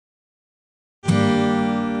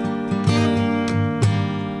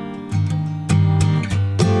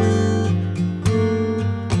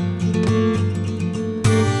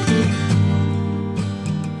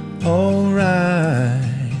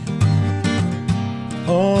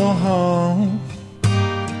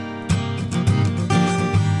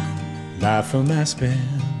right from Aspen.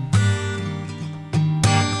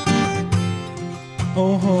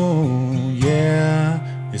 Oh, yeah,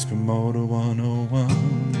 it's Promoter 101.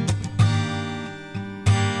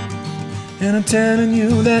 And I'm telling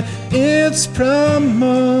you that it's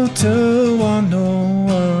Promoter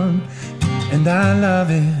 101, and I love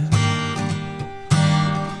it.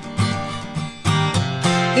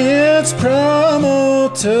 It's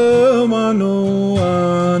Promoter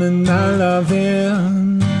 101, and I love it.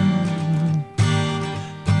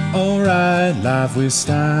 Alright, live with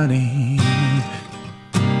Steiny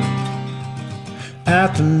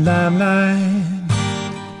at the Limelight.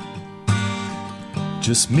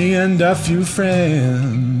 Just me and a few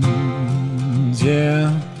friends,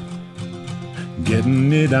 yeah,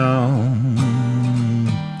 getting it on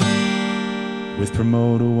with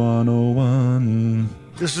Promoter 101.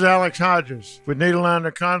 This is Alex Hodges with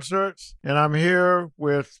Nederlander Concerts, and I'm here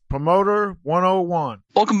with Promoter 101.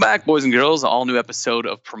 Welcome back, boys and girls. All new episode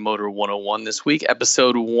of Promoter 101 this week,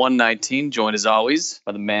 episode 119. Joined as always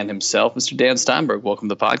by the man himself, Mr. Dan Steinberg. Welcome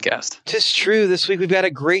to the podcast. Tis true. This week we've got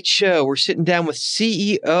a great show. We're sitting down with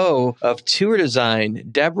CEO of Tour Design,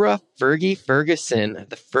 Deborah Fergie Ferguson,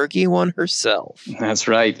 the Fergie one herself. That's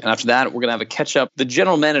right. And after that, we're going to have a catch-up. The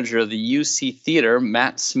general manager of the UC Theater,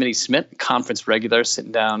 Matt Smitty-Smith, conference regular,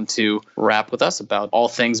 sitting down to rap with us about all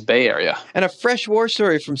things Bay Area. And a fresh war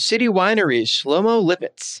story from City Wineries, Shlomo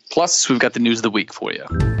Lipitz. Plus, we've got the news of the week for you.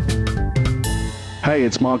 Hey,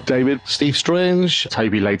 it's Mark David, Steve Strange,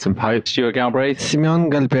 Toby Leighton-Pope, Stuart Galbraith,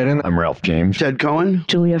 Simeon Galperin. I'm Ralph James. Ted Cohen.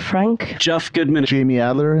 Julia Frank. Jeff Goodman, Jamie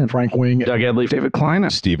Adler and Frank Wing. Doug Edley, David Klein.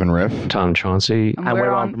 Stephen Riff. Tom Chauncey. And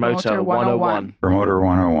we're on Promoter 101. Promoter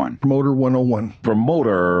 101. Promoter 101.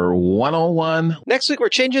 Promoter 101. Next week, we're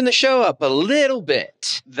changing the show up a little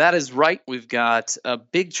bit. That is right. We've got a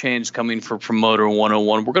big change coming for Promoter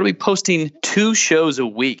 101. We're going to be posting 2 shows a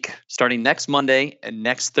week, starting next Monday and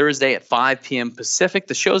next Thursday at 5 p.m. Pacific.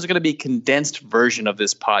 The shows are going to be a condensed version of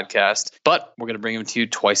this podcast, but we're going to bring them to you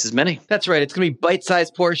twice as many. That's right. It's going to be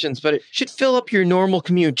bite-sized portions, but it should fill up your normal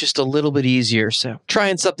commute just a little bit easier. So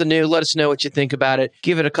trying something new. Let us know what you think about it.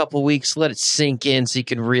 Give it a couple weeks. Let it sink in so you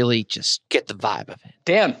can really just get the vibe of it.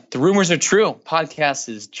 Dan, the rumors are true. Podcast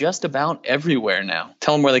is just about everywhere now.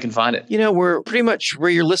 Tell them where they can find it. You know, we're pretty much where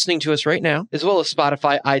you're listening to us right now, as well as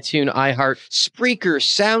Spotify, iTunes, iHeart, Spreaker,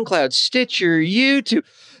 SoundCloud, Stitcher, YouTube,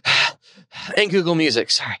 and Google Music.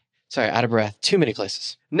 Sorry, out of breath. Too many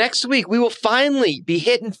places. Next week, we will finally be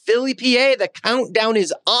hitting Philly, PA. The countdown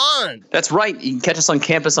is on. That's right. You can catch us on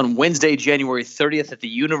campus on Wednesday, January 30th at the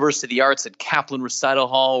University of the Arts at Kaplan Recital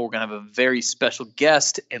Hall. We're going to have a very special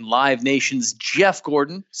guest and Live Nation's Jeff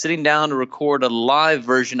Gordon sitting down to record a live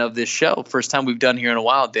version of this show. First time we've done here in a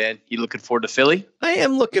while, Dan. You looking forward to Philly? I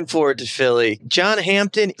am looking forward to Philly. John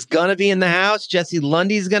Hampton is going to be in the house. Jesse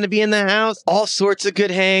Lundy's going to be in the house. All sorts of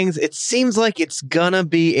good hangs. It seems like it's going to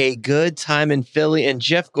be a good time in Philly. And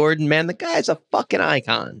Jeff Gordon, man, the guy's a fucking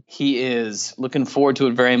icon. He is. Looking forward to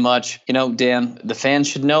it very much. You know, Dan, the fans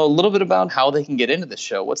should know a little bit about how they can get into this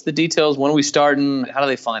show. What's the details? When are we starting? How do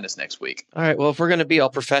they find us next week? All right, well, if we're going to be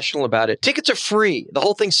all professional about it, tickets are free. The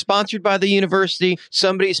whole thing's sponsored by the university.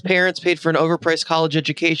 Somebody's parents paid for an overpriced college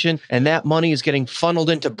education, and that money is getting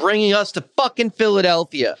funneled into bringing us to fucking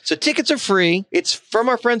Philadelphia. So tickets are free. It's from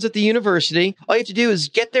our friends at the university. All you have to do is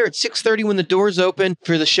get there at 6:30 when the doors open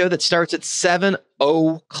for the show that starts at 7:00,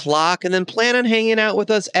 and then plan on hanging out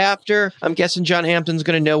with us after. I'm guessing John Hampton's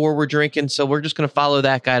going to know where we're drinking, so we're just going to follow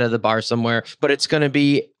that guy to the bar somewhere, but it's going to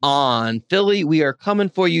be on. Philly, we are coming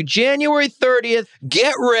for you January 30th.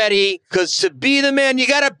 Get ready, because to be the man, you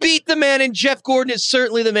got to beat the man, and Jeff Gordon is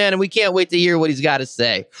certainly the man, and we can't wait to hear what he's got to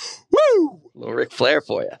say. Woo! A little Ric Flair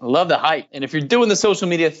for you. I love the hype. And if you're doing the social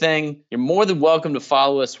media thing, you're more than welcome to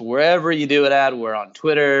follow us wherever you do it at. We're on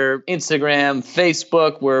Twitter, Instagram,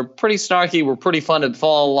 Facebook. We're pretty snarky. We're pretty fun to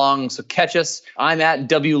follow along. So catch us. I'm at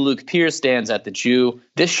W. Luke Pierce. Dan's at The Jew.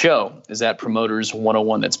 This show is at Promoters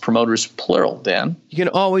 101. That's Promoters plural, Dan. You can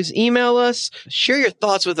always email us, share your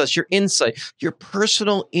thoughts with us, your insight, your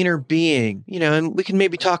personal inner being, you know, and we can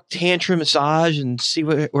maybe talk tantrum massage and see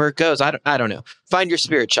where it goes. I don't know. Find your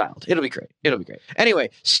spirit child. It'll be great. It'll be great. Anyway,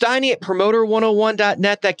 Steiny at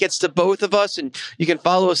promoter101.net. That gets to both of us. And you can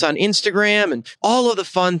follow us on Instagram and all of the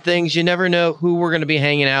fun things. You never know who we're going to be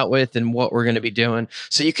hanging out with and what we're going to be doing.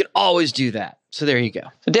 So you can always do that. So there you go.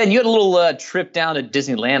 So Dan, you had a little trip down to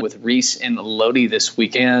Disneyland with Reese and Lodi this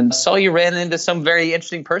weekend. Saw you ran into some very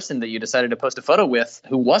interesting person that you decided to post a photo with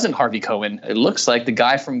who wasn't Harvey Cohen. It looks like the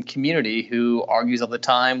guy from Community who argues all the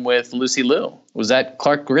time with Lucy Liu. Was that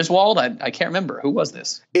Clark Griswold? I can't remember. Who was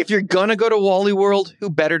this? If you're going to go to Wally World, who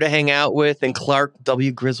better to hang out with than Clark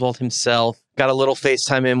W. Griswold himself? Got a little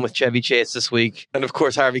FaceTime in with Chevy Chase this week. And of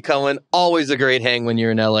course, Harvey Cohen. Always a great hang when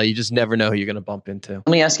you're in LA. You just never know who you're going to bump into. Let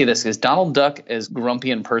me ask you this. Is Donald Duck as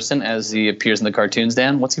grumpy in person as he appears in the cartoons,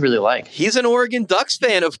 Dan? What's he really like? He's an Oregon Ducks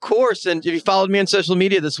fan, of course. And if you followed me on social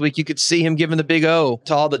media this week, you could see him giving the big O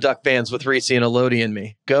to all the Duck fans with Reese and Elodie and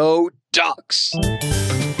me. Go Ducks!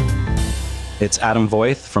 It's Adam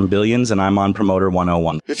Voith from Billions, and I'm on Promoter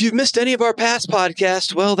 101. If you've missed any of our past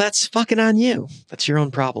podcasts, well, that's fucking on you. That's your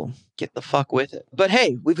own problem. Get the fuck with it. But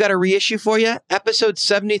hey, we've got a reissue for you. Episode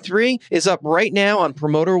 73 is up right now on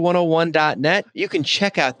Promoter101.net. You can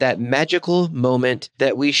check out that magical moment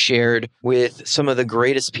that we shared with some of the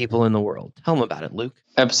greatest people in the world. Tell them about it, Luke.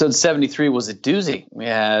 Episode 73 was a doozy. We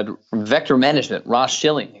had from Vector Management, Ross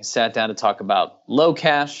Schilling. He sat down to talk about Low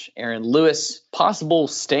Cash, Aaron Lewis, possible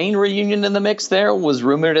Stain reunion in the mix there was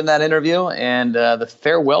rumored in that interview, and the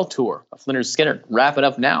farewell tour of Lynyrd Skynyrd wrapping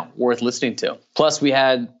up now, worth listening to. Plus, we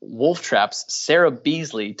had Wolf Trap's Sarah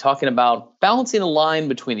Beasley talking about balancing the line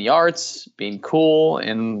between the arts, being cool,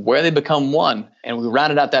 and where they become one. And we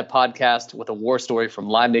rounded out that podcast with a war story from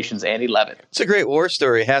Live Nation's Andy Levitt. It's a great war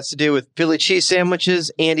story. It has to do with Philly cheese sandwiches,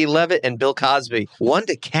 Andy Levitt, and Bill Cosby. One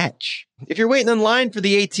to catch. If you're waiting in line for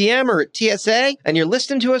the ATM or at TSA and you're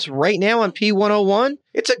listening to us right now on P101,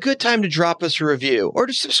 it's a good time to drop us a review or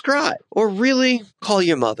to subscribe or really call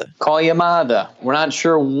your mother. Call your mother. We're not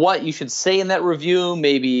sure what you should say in that review.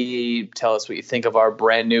 Maybe tell us what you think of our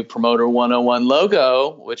brand new Promoter 101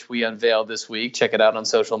 logo, which we unveiled this week. Check it out on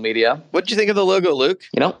social media. What did you think of the logo, Luke?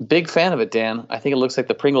 You know, big fan of it, Dan. I think it looks like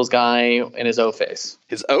the Pringles guy in his O-face.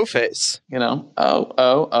 His O-face? You know,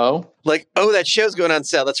 O. Like, oh, that show's going on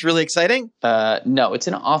sale. That's really exciting? No, it's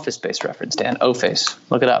an Office Space reference, Dan. O-face.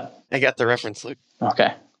 Look it up. I got the reference, Luke.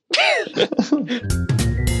 Okay.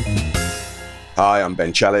 Hi, I'm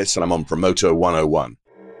Ben Chalice, and I'm on Promoter 101.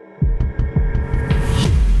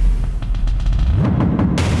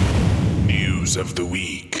 News of the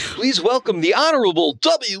week. Please welcome the Honorable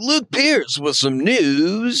W. Luke Pierce with some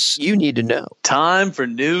news you need to know. Time for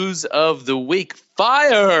News of the Week.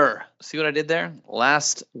 Fire! See what I did there?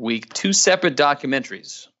 Last week, 2 separate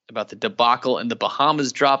documentaries about the debacle in the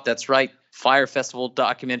Bahamas dropped. That's right. Fire Festival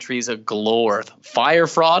documentaries galore. Fire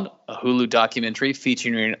Fraud, a Hulu documentary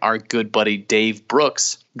featuring our good buddy Dave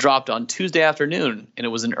Brooks, dropped on Tuesday afternoon, and it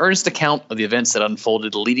was an earnest account of the events that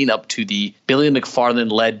unfolded leading up to the Billy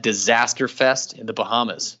McFarland-led Disaster Fest in the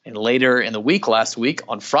Bahamas. And later in the week, last week,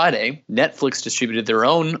 on Friday, Netflix distributed their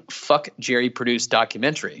own Fuck Jerry-produced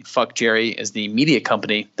documentary. Fuck Jerry is the media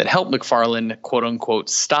company that helped McFarland, quote-unquote,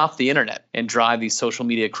 stop the internet and drive the social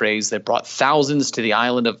media craze that brought thousands to the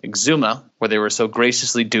island of Exuma, where they were so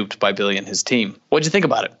graciously duped by Billy and his team. What'd you think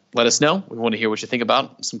about it? Let us know. We want to hear what you think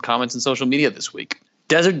about some comments on social media this week.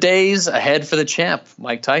 Desert days ahead for the champ,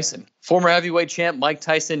 Mike Tyson. Former heavyweight champ Mike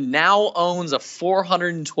Tyson now owns a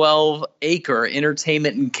 412-acre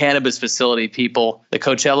entertainment and cannabis facility, people. The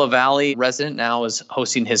Coachella Valley resident now is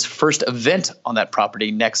hosting his first event on that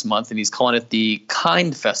property next month, and he's calling it the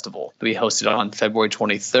Kind Festival to be hosted on February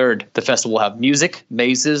 23rd. The festival will have music,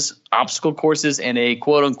 mazes, obstacle courses, and a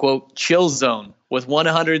quote-unquote chill zone with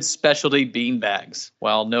 100 specialty bean bags.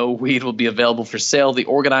 While no weed will be available for sale, the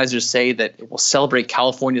organizers say that it will celebrate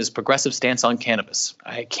California's progressive stance on cannabis.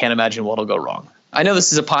 I can't imagine what'll go wrong. I know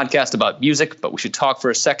this is a podcast about music, but we should talk for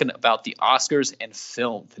a second about the Oscars and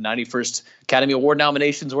film. The 91st Academy Award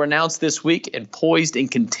nominations were announced this week, and poised in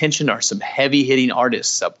contention are some heavy-hitting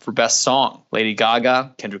artists up for Best Song. Lady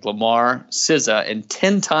Gaga, Kendrick Lamar, SZA, and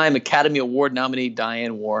 10-time Academy Award nominee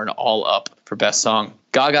Diane Warren all up for Best Song.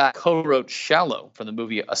 Gaga co-wrote Shallow from the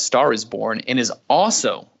movie A Star is Born and is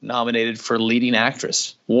also nominated for leading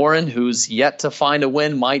actress. Warren, who's yet to find a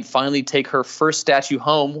win, might finally take her first statue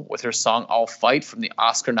home with her song I'll Fight from the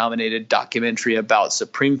Oscar-nominated documentary about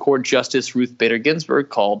Supreme Court Justice Ruth Bader Ginsburg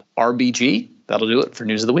called RBG. That'll do it for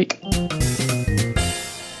News of the Week.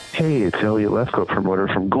 Hey, it's Elliot Lefkoe, promoter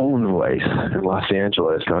from Golden Voice in Los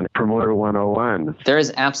Angeles on Promoter 101. There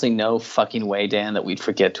is absolutely no fucking way, Dan, that we'd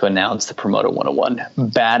forget to announce the Promoter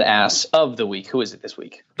 101 Badass of the Week. Who is it this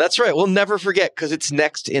week? That's right. We'll never forget because it's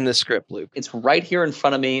next in the script, Luke. It's right here in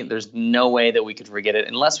front of me. There's no way that we could forget it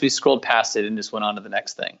unless we scrolled past it and just went on to the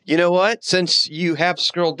next thing. You know what? Since you have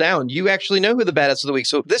scrolled down, you actually know who the Badass of the Week.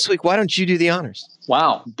 So this week, why don't you do the honors?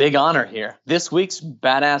 Wow, big honor here. This week's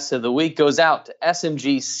Badass of the Week goes out to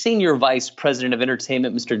SMG Senior Vice President of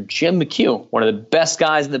Entertainment, Mr. Jim McHugh, one of the best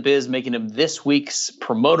guys in the biz, making him this week's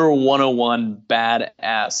Promoter 101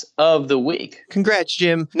 Badass of the Week. Congrats,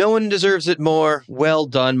 Jim. No one deserves it more. Well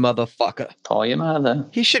done, motherfucker. Call your mother.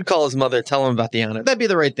 He should call his mother, tell him about the honor. That'd be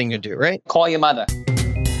the right thing to do, right? Call your mother.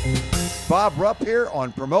 Bob Rupp here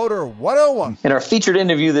on Promoter 101. In our featured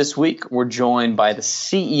interview this week, we're joined by the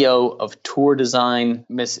CEO of Tour Design,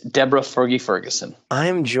 Miss Deborah Fergie Ferguson.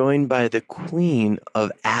 I'm joined by the queen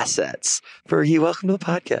of assets. Fergie, welcome to the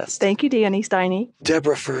podcast. Thank you, Danny Steiny.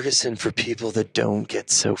 Deborah Ferguson, for people that don't get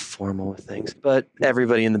so formal with things, but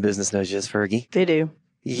everybody in the business knows you as Fergie. They do.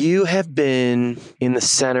 You have been in the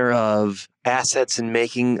center of assets and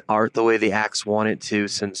making art the way the acts want it to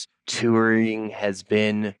since touring has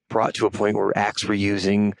been brought to a point where acts were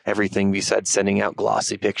using everything besides sending out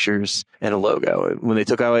glossy pictures and a logo. When they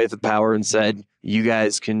took away the power and said, you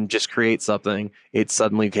guys can just create something, it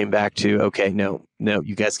suddenly came back to, okay, no,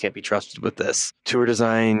 you guys can't be trusted with this. Tour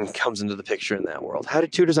design comes into the picture in that world. How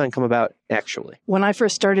did tour design come about, actually? When I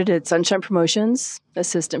first started at Sunshine Promotions,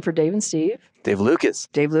 assistant for Dave and Steve. Dave Lucas,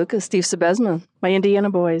 Steve Sebesma, my Indiana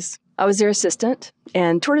boys. I was their assistant,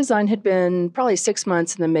 and tour design had been probably 6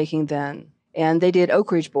 months in the making then. And they did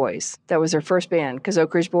Oak Ridge Boys. That was their first band, because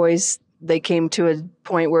Oak Ridge Boys, they came to a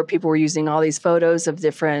point where people were using all these photos of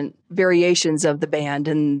different variations of the band.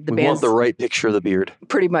 And the we want the right picture of the beard.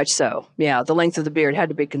 Pretty much so. Yeah, the length of the beard had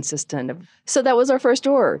to be consistent. So that was our first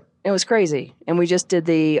tour. It was crazy. And we just did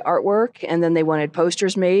the artwork, and then they wanted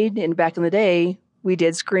posters made. And back in the day, we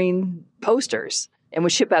did screen posters. And we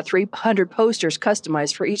shipped out 300 posters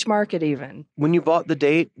customized for each market even. When you bought the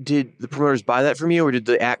date, did the promoters buy that from you, or did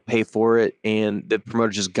the act pay for it and the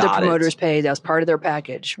promoters just got it? The promoters paid. That was part of their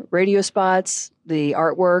package. Radio spots, the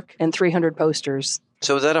artwork, and 300 posters.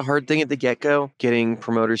 So is that a hard thing at the get-go, getting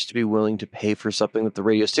promoters to be willing to pay for something that the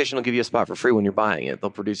radio station will give you a spot for free when you're buying it? They'll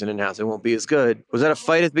produce it in-house. It won't be as good. Was that a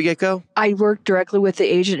fight at the get-go? I worked directly with the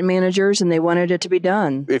agent and managers, and they wanted it to be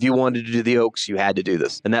done. If you wanted to do the Oaks, you had to do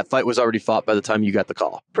this. And that fight was already fought by the time you got the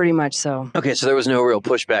call. Pretty much so. Okay, so there was no real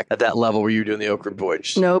pushback at that level where you were doing the Oak Ridge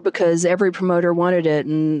Boys. No, because every promoter wanted it.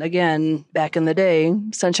 And again, back in the day,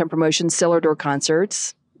 Sunshine Promotions, Cellar Door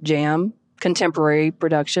Concerts, Jam, Contemporary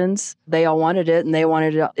Productions, they all wanted it, and they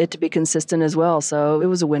wanted it to be consistent as well. So it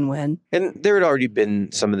was a win-win. And there had already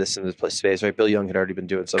been some of this in this space, right? Bill Young had already been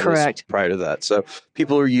doing some of this prior to that. So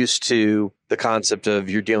people are used to the concept of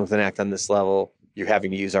you're dealing with an act on this level, you're having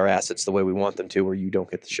to use our assets the way we want them to, where you don't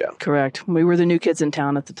get the show. Correct. We were the new kids in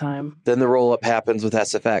town at the time. Then the roll-up happens with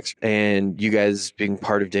SFX, and you guys being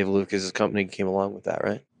part of Dave Lucas's company came along with that,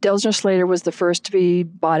 right? Delsner Slater was the first to be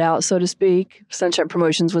bought out, so to speak. Sunshine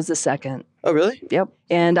Promotions was the second. Oh, really? Yep.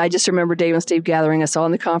 And I just remember Dave and Steve gathering us all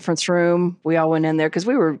in the conference room. We all went in there because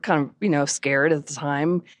we were kind of, scared at the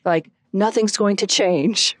time. Like, nothing's going to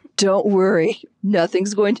change. Don't worry.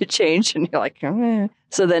 Nothing's going to change. And you're like, eh.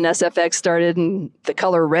 So then SFX started, and the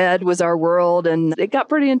color red was our world, and it got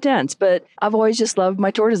pretty intense. But I've always just loved my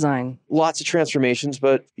tour design. Lots of transformations,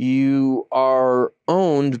 but you are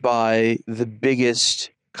owned by the biggest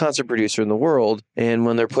concert producer in the world, and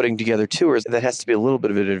when they're putting together tours, that has to be a little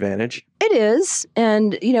bit of an advantage. It is.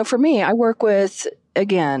 And, for me, I work with,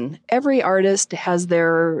 again, every artist has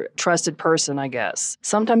their trusted person, I guess.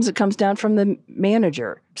 Sometimes it comes down from the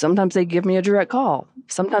manager. Sometimes they give me a direct call.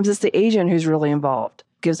 Sometimes it's the agent who's really involved.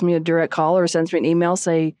 Gives me a direct call or sends me an email,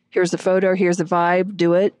 say, here's the photo, here's the vibe,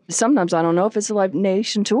 do it. Sometimes I don't know if it's a Live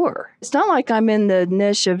Nation tour. It's not like I'm in the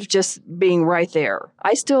niche of just being right there.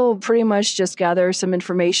 I still pretty much just gather some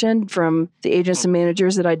information from the agents and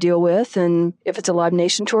managers that I deal with. And if it's a Live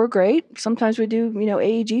Nation tour, great. Sometimes we do,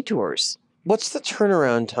 AEG tours. What's the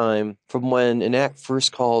turnaround time from when an act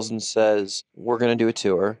first calls and says, we're going to do a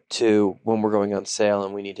tour, to when we're going on sale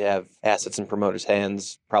and we need to have assets in promoters'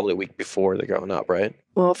 hands probably a week before they're going up, right?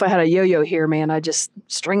 Well, if I had a yo-yo here, man, I'd just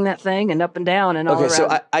string that thing and up and down and all around. Okay,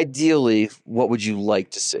 so ideally, what would you like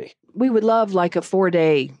to see? We would love like a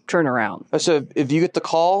 4-day turnaround. So if you get the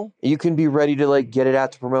call, you can be ready to get it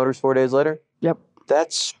out to promoters 4 days later? Yep.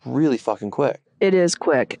 That's really fucking quick. It is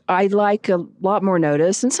quick. I like a lot more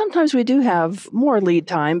notice, and sometimes we do have more lead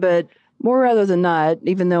time, but more rather than not,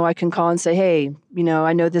 even though I can call and say, hey,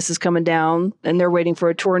 I know this is coming down, and they're waiting for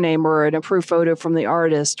a tour name or an approved photo from the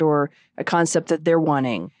artist or a concept that they're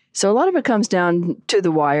wanting. So a lot of it comes down to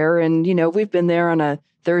the wire, and, we've been there on a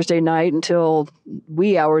Thursday night until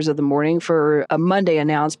wee hours of the morning for a Monday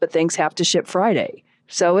announce, but things have to ship Friday.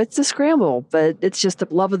 So it's a scramble, but it's just the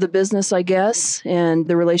love of the business, I guess, and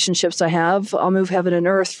the relationships I have. I'll move heaven and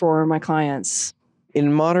earth for my clients.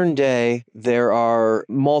 In modern day, there are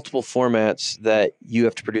multiple formats that you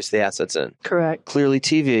have to produce the assets in. Correct. Clearly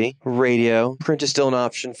TV, radio, print is still an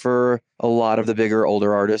option for a lot of the bigger,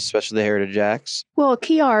 older artists, especially the Heritage Acts? Well,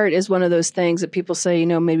 key art is one of those things that people say,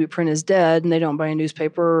 maybe print is dead and they don't buy a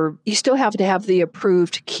newspaper. You still have to have the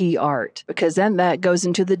approved key art because then that goes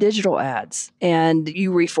into the digital ads and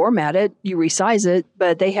you reformat it, you resize it,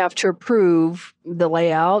 but they have to approve the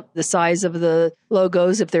layout, the size of the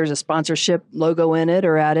logos, if there's a sponsorship logo in it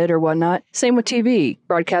or at it or whatnot. Same with TV,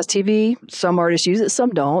 broadcast TV. Some artists use it, some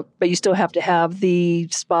don't, but you still have to have the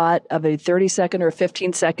spot of a 30-second or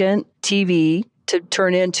 15-second TV to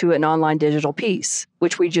turn into an online digital piece,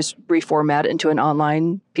 which we just reformat into an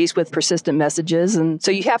online piece with persistent messages. And so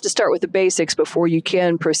you have to start with the basics before you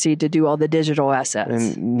can proceed to do all the digital assets.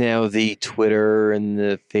 And now the Twitter and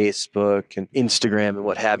the Facebook and Instagram and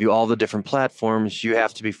what have you, all the different platforms, you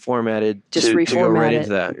have to be formatted to go right into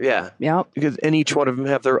that. Yeah. Yep. And each one of them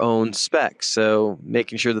have their own specs. So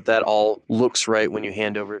making sure that all looks right when you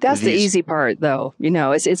hand over. That's the easy part, though.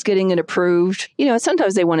 It's getting it approved.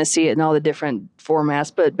 Sometimes they want to see it in all the different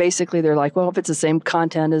formats, but basically they're like, well, if it's the same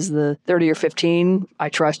content as the 30 or 15, I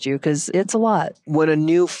trust you because it's a lot. When a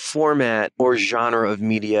new format or genre of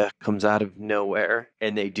media comes out of nowhere,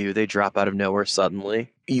 and they drop out of nowhere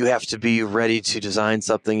suddenly, you have to be ready to design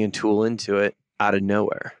something and tool into it out of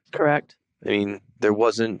nowhere. Correct. I mean, there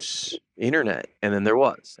wasn't internet, and then there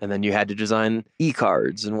was. And then you had to design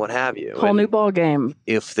e-cards and what have you. Whole new ball game.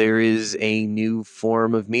 If there is a new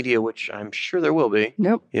form of media, which I'm sure there will be.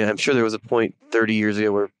 Nope. Yeah, I'm sure there was a point 30 years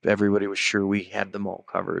ago where everybody was sure we had them all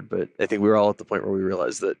covered. But I think we were all at the point where we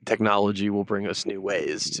realized that technology will bring us new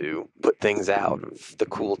ways to put things out of the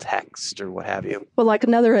cool text or what have you. Well, like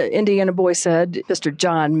another Indiana boy said, Mr.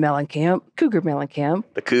 John Mellencamp, Cougar Mellencamp.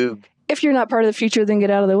 The Coug. If you're not part of the future, then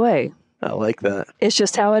get out of the way. I like that. It's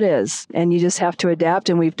just how it is. And you just have to adapt.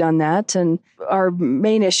 And we've done that. And our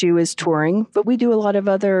main issue is touring. But we do a lot of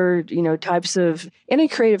other, types of any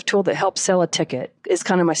creative tool that helps sell a ticket is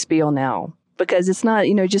kind of my spiel now. Because it's not,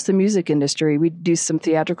 just the music industry. We do some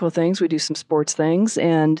theatrical things. We do some sports things.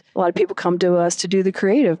 And a lot of people come to us to do the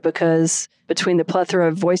creative because between the plethora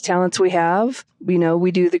of voice talents we have,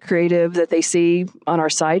 we do the creative that they see on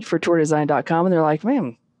our site for tourdesign.com. And they're like,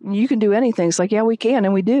 man, you can do anything. It's like, yeah, we can,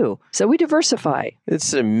 and we do. So we diversify.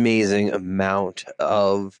 It's an amazing amount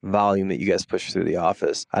of volume that you guys push through the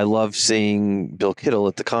office. I love seeing Bill Kittle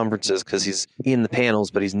at the conferences because he's in the panels,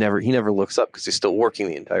 but he never looks up because he's still working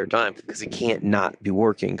the entire time because he can't not be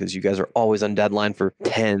working because you guys are always on deadline for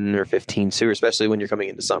 10 or 15 soon, especially when you're coming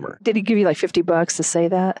into summer. Did he give you like $50 to say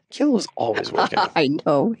that? Kittle is always working. I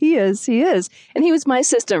know. He is. And he was my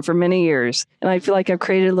assistant for many years. And I feel like I've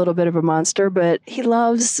created a little bit of a monster, but he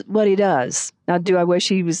loves what he does. Now, do I wish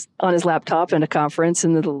he was on his laptop in a conference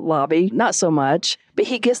in the lobby? Not so much, but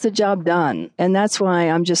he gets the job done. And that's why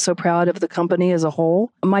I'm just so proud of the company as a whole.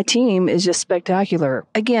 My team is just spectacular.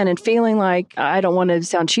 Again, and feeling like, I don't want to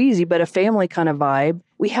sound cheesy, but a family kind of vibe.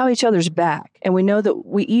 We have each other's back, and we know that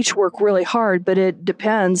we each work really hard, but it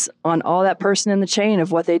depends on all that person in the chain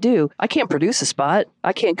of what they do. I can't produce a spot.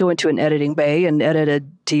 I can't go into an editing bay and edit a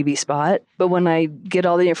TV spot. But when I get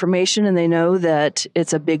all the information and they know that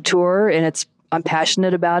it's a big tour and I'm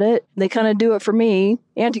passionate about it, they kind of do it for me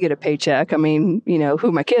and to get a paycheck. I mean, who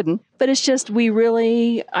am I kidding? But it's just,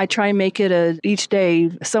 I try and make it each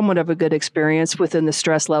day somewhat of a good experience within the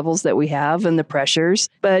stress levels that we have and the pressures.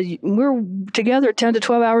 But we're together 10 to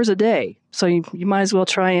 12 hours a day. So you might as well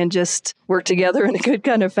try and just work together in a good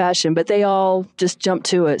kind of fashion. But they all just jump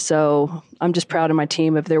to it. So I'm just proud of my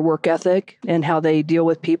team, of their work ethic and how they deal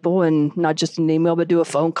with people, and not just an email, but do a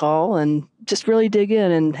phone call and just really dig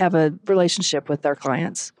in and have a relationship with our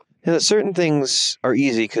clients. Yeah, certain things are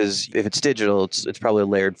easy because if it's digital, it's probably a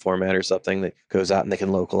layered format or something that goes out and they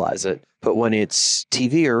can localize it. But when it's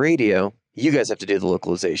TV or radio, you guys have to do the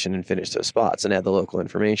localization and finish those spots and add the local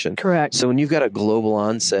information. Correct. So when you've got a global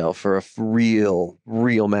on sale for a real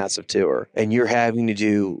massive tour and you're having to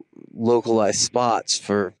do localized spots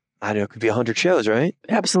for, I don't know, it could be 100 shows, right?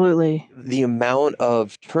 Absolutely. The amount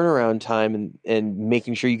of turnaround time and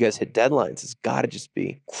making sure you guys hit deadlines has got to just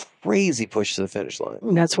be crazy push to the finish line.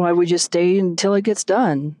 That's why we just stay until it gets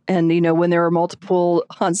done. And, when there are multiple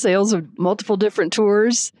on sales of multiple different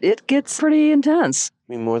tours, it gets pretty intense.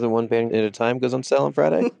 I mean, more than one band at a time goes on sale on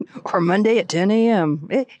Friday? Or Monday at 10 a.m.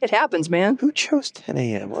 It happens, man. Who chose 10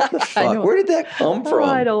 a.m.? What the fuck? Where did that come from?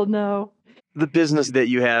 I don't know. The business that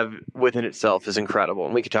you have within itself is incredible,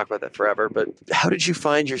 and we could talk about that forever, but how did you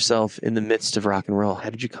find yourself in the midst of rock and roll? How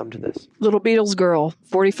did you come to this? Little Beatles girl,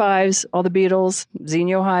 45s, all the Beatles,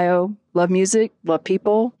 Xenia, Ohio. Love music, love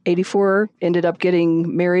people. 84, ended up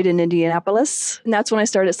getting married in Indianapolis. And that's when I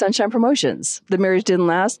started Sunshine Promotions. The marriage didn't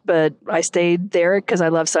last, but I stayed there because I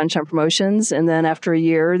love Sunshine Promotions. And then after a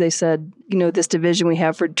year, they said, this division we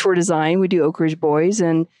have for tour design, we do Oak Ridge Boys.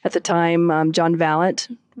 And at the time, John Vallant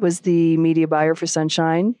was the media buyer for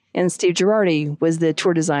Sunshine, and Steve Girardi was the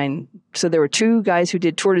tour design. So there were two guys who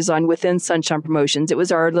did tour design within Sunshine Promotions. It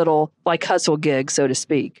was our little hustle gig, so to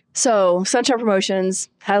speak. So Sunshine Promotions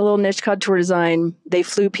had a little niche called tour design. They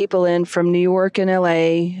flew people in from New York and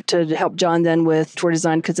LA to help John then with tour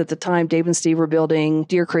design, because at the time Dave and Steve were building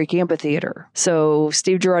Deer Creek Amphitheater. So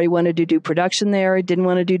Steve Girardi wanted to do production there. He didn't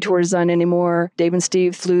want to do tour design anymore. Dave and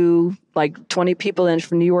Steve flew 20 people in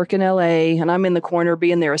from New York and LA, and I'm in the corner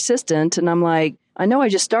being their assistant, and I'm like, I know I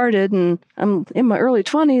just started and I'm in my early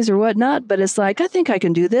 20s or whatnot, but it's I think I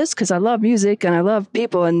can do this because I love music and I love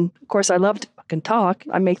people, and of course I love to fucking talk.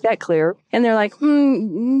 I make that clear. And they're like,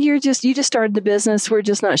 you just started the business. We're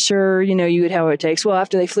just not sure, you would have what it takes. Well,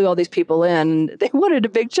 after they flew all these people in, they wanted a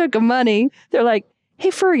big chunk of money. They're like, hey,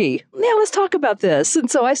 Fergie, yeah, let's talk about this.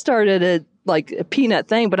 And so I started a peanut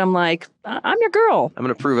thing, but I'm like, I'm your girl. I'm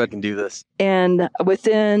going to prove I can do this. And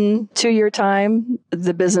within 2-year time,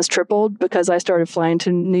 the business tripled because I started flying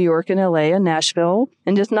to New York and LA and Nashville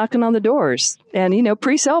and just knocking on the doors. And,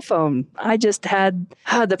 pre-cell phone, I just had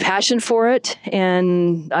the passion for it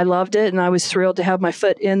and I loved it. And I was thrilled to have my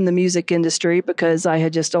foot in the music industry because I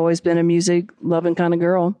had just always been a music loving kind of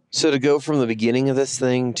girl. So to go from the beginning of this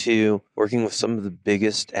thing to working with some of the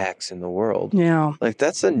biggest acts in the world. Yeah.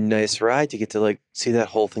 That's a nice ride to get to see that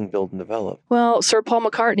whole thing build and develop. Well, Sir Paul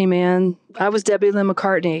McCartney, man, I was Debbie Lynn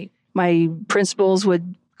McCartney. My principals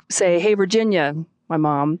would say, hey, Virginia, my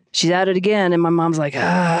mom, she's at it again. And my mom's like,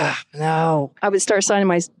 no. I would start signing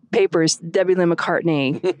my papers, Debbie Lynn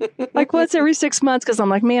McCartney. Once every 6 months, because I'm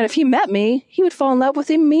like, man, if he met me, he would fall in love with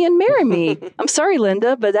me and marry me. I'm sorry,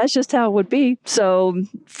 Linda, but that's just how it would be. So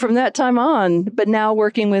from that time on, but now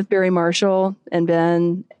working with Barry Marshall and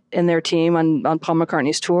Ben and their team on Paul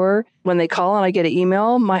McCartney's tour, when they call and I get an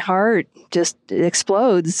email, my heart just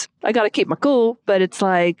explodes. I got to keep my cool, but it's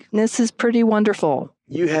this is pretty wonderful.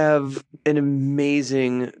 You have an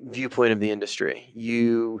amazing viewpoint of the industry.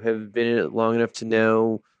 You have been in it long enough to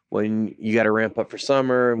know when you got to ramp up for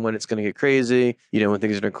summer and when it's going to get crazy, when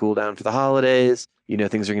things are going to cool down for the holidays,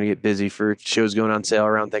 things are going to get busy for shows going on sale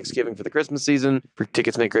around Thanksgiving for the Christmas season, for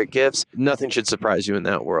tickets make great gifts. Nothing should surprise you in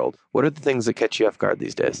that world. What are the things that catch you off guard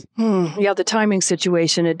these days? Yeah, the timing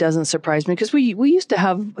situation, it doesn't surprise me because we used to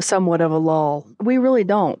have somewhat of a lull. We really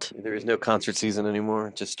don't. There is no concert season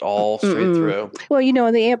anymore, just all straight through. Well,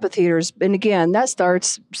 in the amphitheaters, and again, that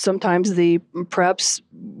starts sometimes the preps.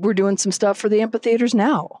 We're doing some stuff for the amphitheaters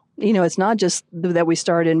now. It's not just that we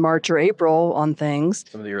start in March or April on things.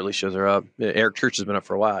 Some of the early shows are up. Eric Church has been up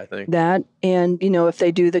for a while, I think. That, and, if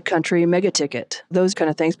they do the country mega ticket, those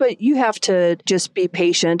kind of things. But you have to just be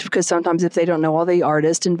patient because sometimes if they don't know all the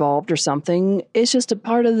artists involved or something, it's just a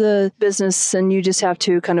part of the business and you just have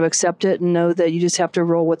to kind of accept it and know that you just have to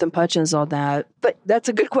roll with the punches on that. But that's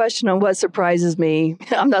a good question on what surprises me.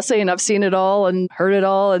 I'm not saying I've seen it all and heard it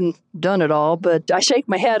all and done it all, but I shake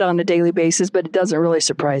my head on a daily basis, but it doesn't really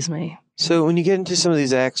surprise me. So when you get into some of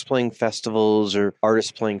these acts playing festivals or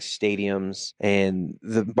artists playing stadiums and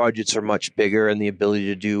the budgets are much bigger and the ability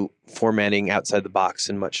to do formatting outside the box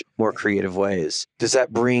in much more creative ways, does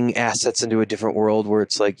that bring assets into a different world where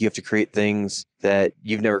it's you have to create things that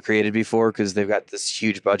you've never created before because they've got this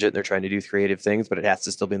huge budget and they're trying to do creative things, but it has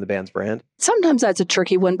to still be in the band's brand? Sometimes that's a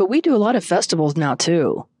tricky one, but we do a lot of festivals now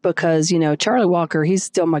too because, Charlie Walker, he's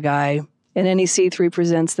still my guy. And any C3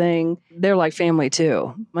 Presents thing, they're like family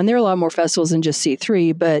too. And there are a lot more festivals than just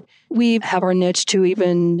C3, but we have our niche to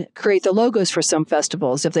even create the logos for some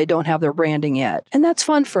festivals if they don't have their branding yet. And that's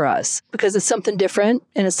fun for us because it's something different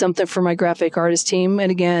and it's something for my graphic artist team.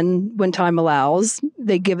 And again, when time allows,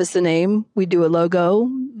 they give us the name, we do a logo.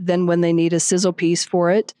 Then when they need a sizzle piece for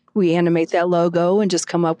it, we animate that logo and just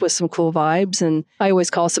come up with some cool vibes. And I always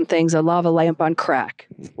call some things a lava lamp on crack.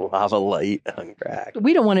 Lava light on crack.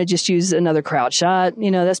 We don't want to just use another crowd shot.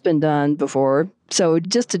 That's been done before. So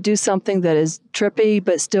just to do something that is trippy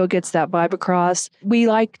but still gets that vibe across, we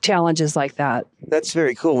like challenges like that. That's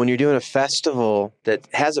very cool. When you're doing a festival that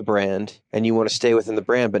has a brand and you want to stay within the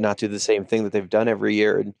brand but not do the same thing that they've done every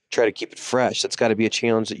year and try to keep it fresh, that's got to be a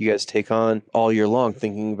challenge that you guys take on all year long,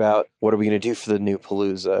 thinking about what are we going to do for the new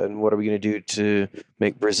Palooza and what are we going to do to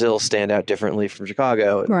make Brazil stand out differently from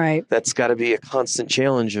Chicago. Right. That's got to be a constant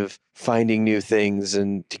challenge of finding new things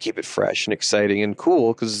and to keep it fresh and exciting and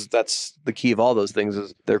cool because that's the key of all those those things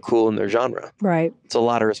as they're cool in their genre. Right. It's a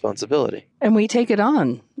lot of responsibility. And we take it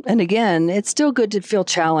on. And again, it's still good to feel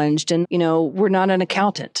challenged. And, we're not an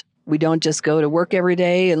accountant. We don't just go to work every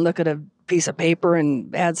day and look at a piece of paper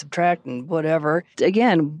and add, subtract, and whatever.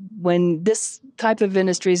 Again, when this type of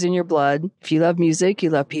industry is in your blood, if you love music, you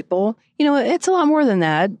love people, it's a lot more than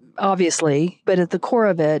that, obviously. But at the core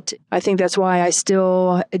of it, I think that's why I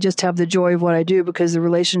still just have the joy of what I do, because the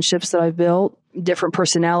relationships that I've built, different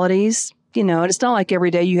personalities, and it's not like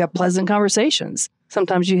every day you have pleasant conversations.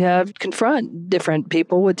 Sometimes you confront different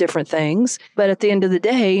people with different things. But at the end of the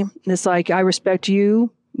day, it's like, I respect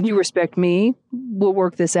you. You respect me. We'll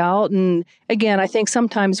work this out. And again, I think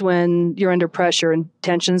sometimes when you're under pressure and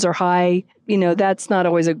tensions are high, that's not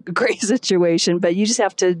always a great situation, but you just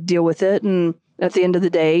have to deal with it. And at the end of the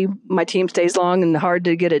day, my team stays long and hard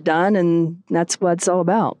to get it done. And that's what it's all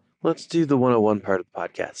about. Let's do the 101 part of the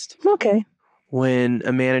podcast. Okay. When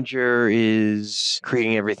a manager is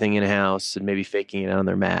creating everything in-house and maybe faking it on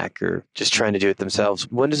their Mac or just trying to do it themselves,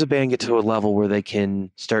 when does a band get to a level where they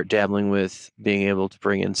can start dabbling with being able to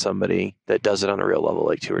bring in somebody that does it on a real level,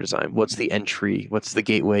 like tour design? What's the entry? What's the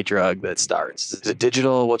gateway drug that starts? Is it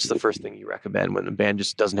digital? What's the first thing you recommend when a band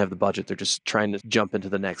just doesn't have the budget? They're just trying to jump into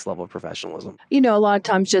the next level of professionalism. A lot of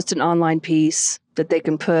times just an online piece that they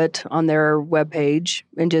can put on their webpage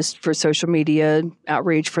and just for social media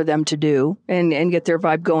outreach for them to do and get their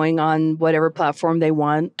vibe going on whatever platform they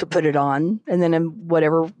want to put it on. And then in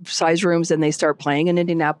whatever size rooms, then they start playing. In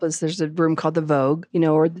Indianapolis, there's a room called the Vogue,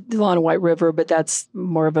 or the Lawn and White River, but that's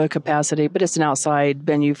more of a capacity, but it's an outside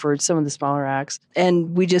venue for some of the smaller acts.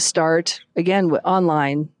 And we just start, again,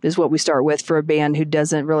 online is what we start with for a band who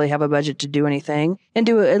doesn't really have a budget to do anything, and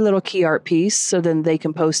do a little key art piece so then they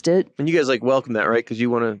can post it. And you guys welcome that, right? Because you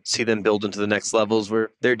want to see them build into the next levels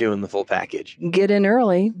where they're doing the full package. Get in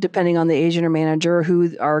early, depending on the agent or manager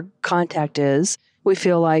who our contact is. We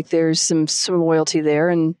feel like there's some loyalty there.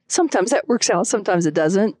 And sometimes that works out, sometimes it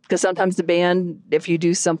doesn't. Because sometimes the band, if you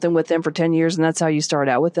do something with them for 10 years and that's how you start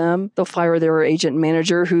out with them, they'll fire their agent and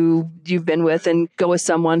manager who you've been with and go with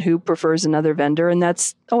someone who prefers another vendor. And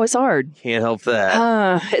that's always hard. Can't help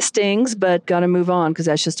that. It stings, but got to move on because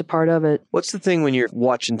that's just a part of it. What's the thing when you're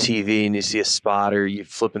watching TV and you see a spot or you're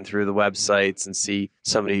flipping through the websites and see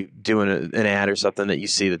somebody doing an ad or something that you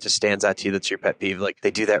see that just stands out to you that's your pet peeve? Like,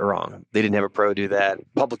 they do that wrong. They didn't have a pro do that.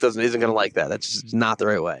 Public isn't going to like that. That's just not the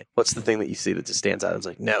right way. What's the thing that you see that just stands out? It's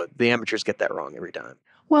like, no, the amateurs get that wrong every time.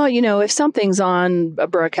 Well, if something's on a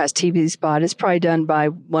broadcast TV spot, it's probably done by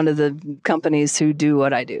one of the companies who do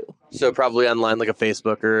what I do. So probably online, like a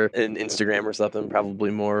Facebook or an Instagram or something, probably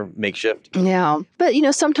more makeshift. Yeah. But,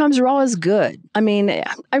 sometimes Raw is good. I mean,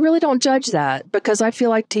 I really don't judge that because I feel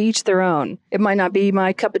like to each their own. It might not be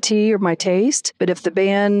my cup of tea or my taste, but if the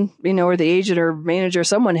band, or the agent or manager,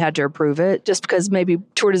 someone had to approve it just because maybe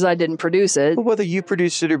Tour Design didn't produce it. Well, whether you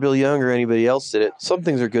produced it or Bill Young or anybody else did it, some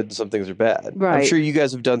things are good and some things are bad. Right. I'm sure you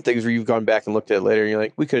guys have done things where you've gone back and looked at it later and you're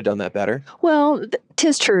like, we could have done that better. Well,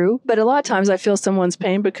 'tis true, but a lot of times I feel someone's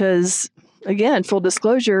pain because, again, full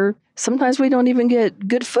disclosure, sometimes we don't even get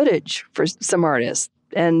good footage for some artists.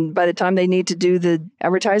 And by the time they need to do the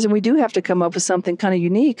advertising, we do have to come up with something kind of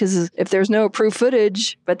unique because if there's no approved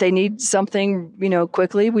footage, but they need something,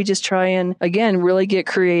 quickly, we just try and, again, really get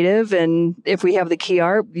creative. And if we have the key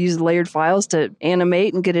art, use layered files to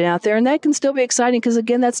animate and get it out there. And that can still be exciting because,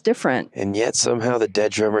 again, that's different. And yet somehow the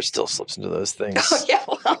dead drummer still slips into those things. Oh, yeah,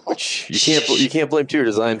 well. Which you can't blame Tour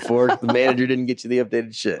Design for. The manager didn't get you the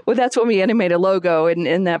updated shit. Well, that's when we animate a logo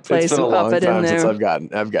in that place. It's been a long time since I've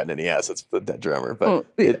gotten any assets for the dead drummer, but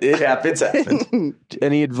it happened.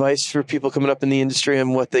 Any advice for people coming up in the industry on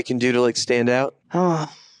what they can do to stand out?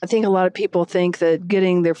 Oh, I think a lot of people think that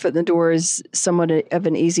getting their foot in the door is somewhat of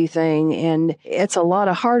an easy thing, and it's a lot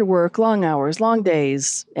of hard work, long hours, long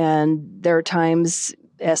days, and there are times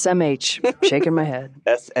SMH, shaking my head.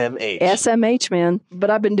 SMH, man.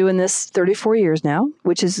 But I've been doing this 34 years now,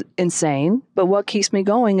 which is insane. But what keeps me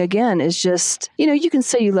going, again, is just, you can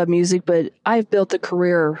say you love music, but I've built a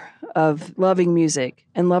career of loving music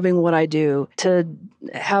and loving what I do to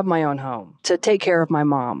have my own home, to take care of my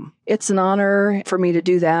mom. It's an honor for me to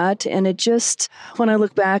do that. And it just, when I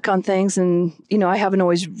look back on things and, I haven't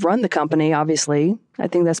always run the company, obviously. I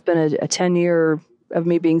think that's been a 10-year of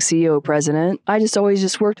me being CEO president. I just always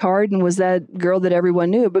just worked hard and was that girl that everyone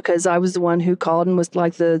knew because I was the one who called and was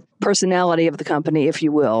like the personality of the company, if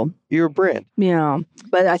you will. You're a brand. Yeah.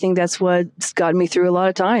 But I think that's what's gotten me through a lot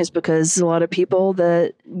of times because a lot of people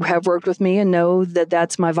that have worked with me and know that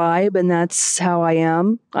that's my vibe and that's how I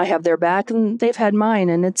am. I have their back and they've had mine.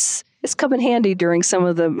 And it's come in handy during some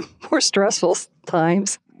of the more stressful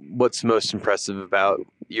times. what's most impressive about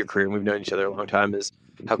your career, and we've known each other a long time, is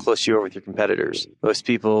how close you are with your competitors. Most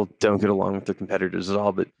people don't get along with their competitors at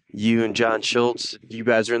all, but you and John Schultz, you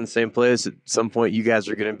guys are in the same place. At some point, you guys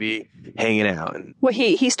are going to be hanging out. Well,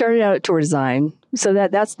 he started out at Tour Design, so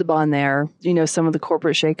that's the bond there. You know, some of the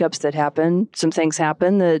corporate shakeups that happened, some things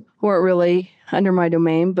happened that weren't really under my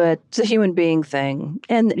domain, but it's a human being thing.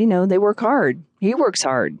 And, you know, they work hard. He works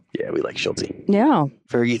hard. Yeah, we like Schultz. Yeah.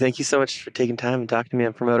 Fergie, thank you so much for taking time and talking to me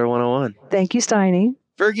on Promoter 101. Thank you, Steiny.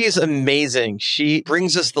 Fergie is amazing. She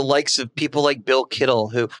brings us the likes of people like Bill Kittle,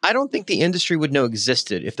 who I don't think the industry would know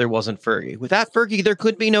existed if there wasn't Fergie. Without Fergie, there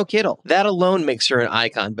could be no Kittle. That alone makes her an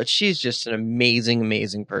icon, but she's just an amazing,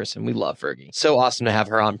 amazing person. We love Fergie. So awesome to have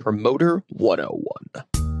her on Promoter 101.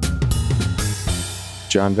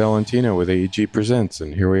 John Valentino with AEG Presents,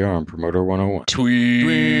 and here we are on Promoter 101. Tweets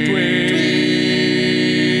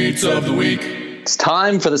of the week. It's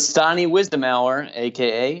time for the Steiny Wisdom Hour,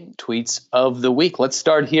 a.k.a. Tweets of the Week. Let's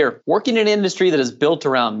start here. Working in an industry that is built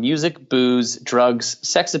around music, booze, drugs,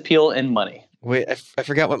 sex appeal, and money. Wait, I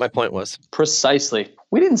forgot what my point was. Precisely.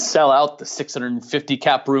 We didn't sell out the 650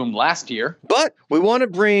 cap room last year. But we want to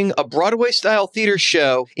bring a Broadway-style theater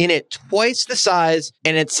show in at twice the size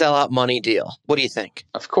and its sellout money deal. What do you think?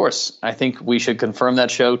 Of course. I think we should confirm that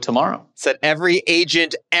show tomorrow. Said every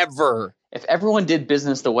agent ever. If everyone did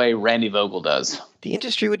business the way Randy Vogel does, the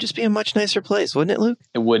industry would just be a much nicer place, wouldn't it, Luke?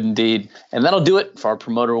 It would indeed. And that'll do it for our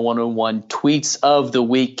Promoter 101 Tweets of the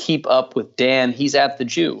Week. Keep up with Dan. He's at The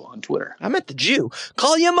Jew on Twitter. I'm at The Jew.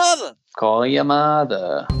 Call your mother. Call your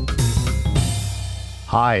mother.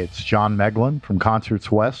 Hi, it's John Meglin from Concerts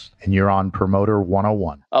West, and you're on Promoter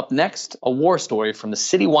 101. Up next, a war story from the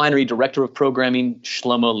City Winery Director of Programming,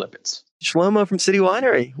 Shlomo Lipitz. Shlomo from City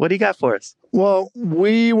Winery, what do you got for us? Well,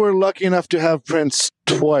 we were lucky enough to have Prince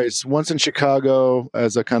twice, once in Chicago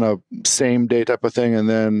as a kind of same day type of thing, and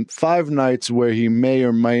then 5 nights where he may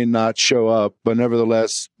or may not show up, but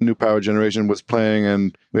nevertheless, New Power Generation was playing,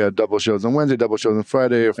 and we had double shows on Wednesday, double shows on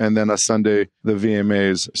Friday, and then a Sunday, the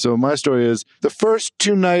VMAs. So my story is, the first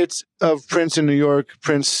 2 nights of Prince in New York,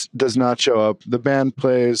 Prince does not show up. The band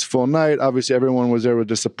plays full night. Obviously, everyone was there, was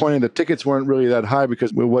disappointed. The tickets weren't really that high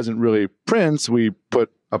because it wasn't really Prince. We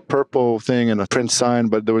put a purple thing and a Prince sign,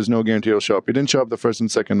 but there was no guarantee he'll show up. He didn't show up the first and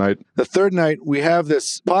second night. The third night, we have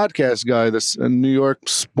this podcast guy, this New York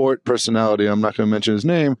sport personality, I'm not going to mention his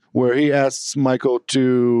name, where he asks Michael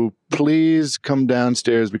to please come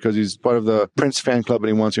downstairs because he's part of the Prince fan club and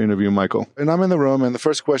he wants to interview Michael. And I'm in the room, and the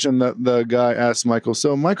first question that the guy asks Michael,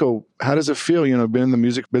 so Michael, how does it feel? You know, been in the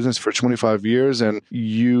music business for 25 years and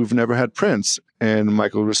you've never had Prince. And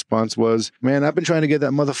Michael's response was, man, I've been trying to get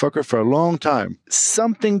that motherfucker for a long time.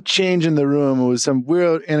 Something changed in the room. It was some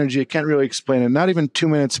weird energy. I can't really explain it. Not even 2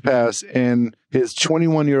 minutes pass, and his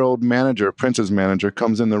 21-year-old manager, Prince's manager,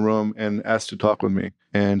 comes in the room and asks to talk with me.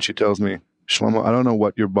 And she tells me, Shlomo, I don't know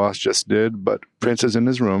what your boss just did, but Prince is in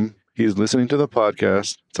his room. He's listening to the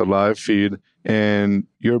podcast. It's a live feed. And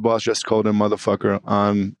your boss just called him motherfucker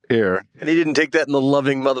on air. And he didn't take that in the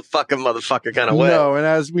loving motherfucker kind of way. No, and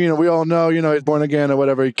as we all know, he's born again or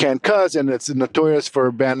whatever, he can't cuss, and it's notorious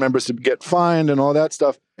for band members to get fined and all that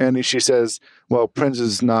stuff. And she says, well, Prince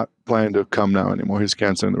is not planning to come now anymore. He's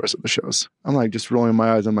canceling the rest of the shows. I'm like, just rolling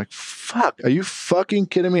my eyes. I'm like, fuck, are you fucking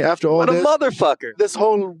kidding me? After all this? What a motherfucker. This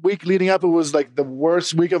whole week leading up, it was like the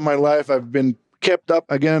worst week of my life. I've been kept up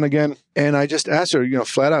again and again. And I just asked her,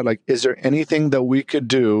 flat out, like, is there anything that we could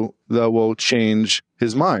do that will change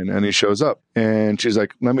his mind? And he shows up and she's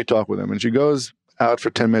like, let me talk with him. And she goes out for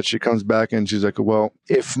 10 minutes. She comes back and she's like, well,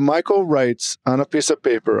 if Michael writes on a piece of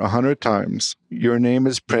paper 100 times, your name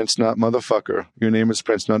is Prince, not motherfucker. Your name is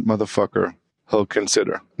Prince, not motherfucker. He'll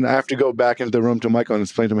consider. And I have to go back into the room to Michael and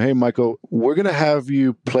explain to him, hey, Michael, we're going to have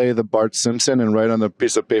you play the Bart Simpson and write on the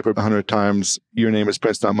piece of paper 100 times, your name is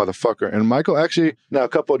Prince, not motherfucker. And Michael actually, now a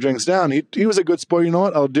couple of drinks down, he was a good sport. You know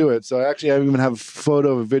what? I'll do it. So I even have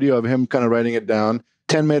a video of him kind of writing it down.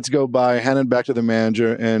 10 minutes go by, hand it back to the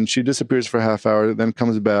manager, and she disappears for a half hour, then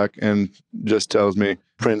comes back and just tells me,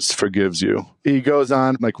 Prince forgives you. He goes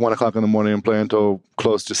on like 1 o'clock in the morning and play until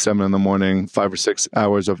close to 7 in the morning, 5 or 6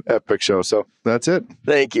 hours of epic show. So that's it.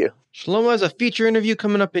 Thank you. Shlomo has a feature interview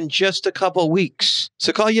coming up in just a couple weeks.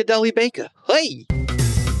 So call you Deli Baker. Hey!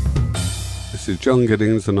 This is John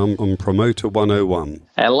Giddings, and I'm on Promoter 101.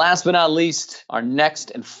 And last but not least, our next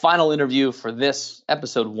and final interview for this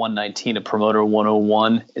episode 119 of Promoter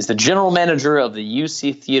 101 is the general manager of the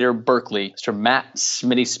UC Theater Berkeley, Mr. Matt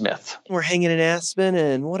Smitty Smith. We're hanging in Aspen,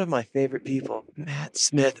 and one of my favorite people, Matt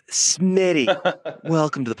Smith. Smitty,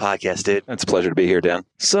 welcome to the podcast, dude. It's a pleasure to be here, Dan.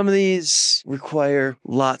 Some of these require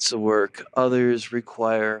lots of work. Others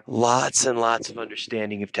require lots and lots of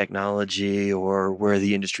understanding of technology or where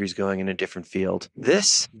the industry is going in a different field.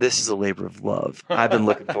 This is a labor of love. I've been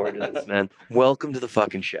looking forward to this, man. Welcome to the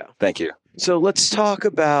fucking show. Thank you. So let's talk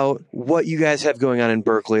about what you guys have going on in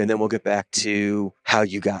Berkeley, and then we'll get back to how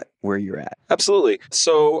you got where you're at. Absolutely.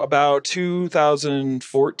 So about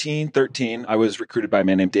 2014, 13, I was recruited by a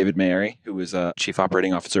man named David Mayeri, who was a chief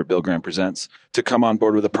operating officer at Bill Graham Presents, to come on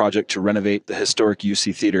board with a project to renovate the historic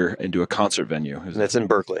UC Theater into a concert venue. And that's in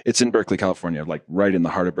Berkeley. It's in Berkeley, California, like right in the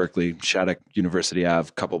heart of Berkeley, Shattuck University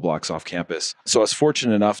Ave, couple blocks off campus. So I was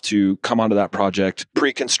fortunate enough to come onto that project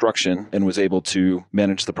pre-construction and was able to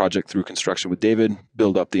manage the project through construction with David,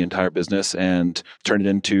 build up the entire business, and turn it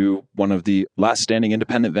into one of the last standing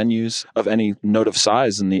independent venues of any note of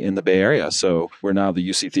size in the Bay Area. So we're now the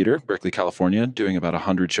UC Theater, Berkeley, California, doing about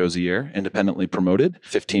 100 shows a year, independently promoted,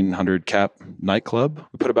 1,500 cap nightclub.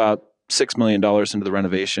 We put about $6 million into the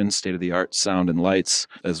renovation, state-of-the-art sound and lights,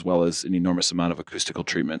 as well as an enormous amount of acoustical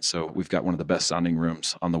treatment. So we've got one of the best sounding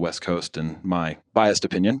rooms on the West Coast, in my biased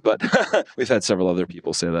opinion, but we've had several other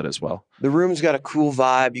people say that as well. The room's got a cool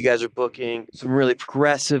vibe. You guys are booking some really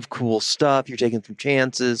progressive, cool stuff. You're taking some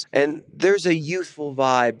chances. And there's a youthful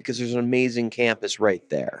vibe because there's an amazing campus right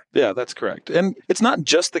there. Yeah, that's correct. And it's not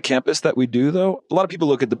just the campus that we do, though. A lot of people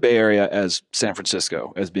look at the Bay Area as San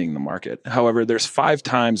Francisco as being the market. However, there's 5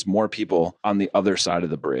 times more people on the other side of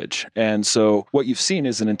the bridge. And so what you've seen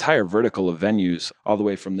is an entire vertical of venues, all the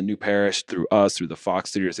way from the New Parish, through us, through the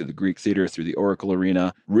Fox Theater, through the Greek Theater, through the Oracle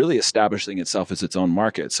Arena, really establishing itself as its own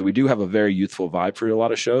market. So we do have a very youthful vibe for a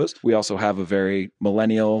lot of shows. We also have a very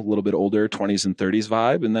millennial, a little bit older, 20s and 30s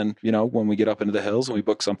vibe. And then, when we get up into the hills and we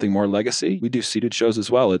book something more legacy, we do seated shows as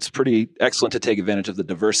well. It's pretty excellent to take advantage of the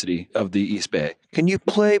diversity of the East Bay. Can you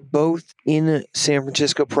play both in San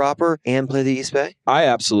Francisco proper and play the East Bay? I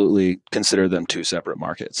absolutely consider them 2 separate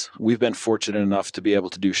markets. We've been fortunate enough to be able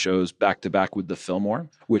to do shows back to back with the Fillmore,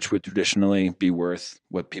 which would traditionally be worth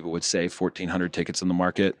what people would say 1,400 tickets in the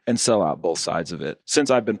market, and sell out both sides of it. Since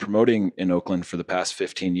I've been promoting in Oakland for the past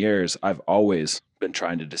 15 years, I've always been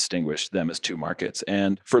trying to distinguish them as 2 markets.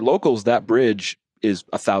 And for locals, that bridge is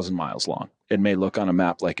 1,000 miles long. It may look on a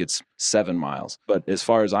map like it's 7 miles, but as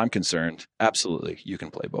far as I'm concerned, absolutely, you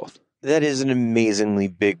can play both. That is an amazingly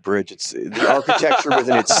big bridge. It's the architecture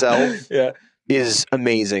within itself is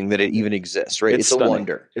amazing that it even exists, right? It's a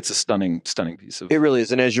wonder. It's a stunning piece of... It really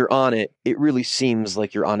is. And as you're on it, it really seems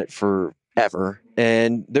like you're on it forever.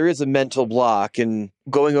 And there is a mental block, and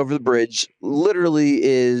going over the bridge literally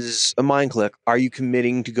is a mind click. Are you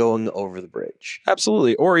committing to going over the bridge?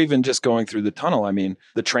 Absolutely. Or even just going through the tunnel. I mean,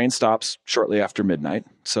 the train stops shortly after midnight,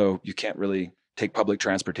 so you can't really take public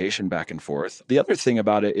transportation back and forth. The other thing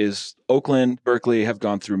about it is Oakland, Berkeley have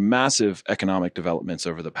gone through massive economic developments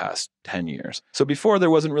over the past 10 years. So before, there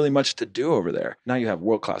wasn't really much to do over there. Now you have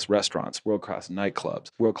world-class restaurants, world-class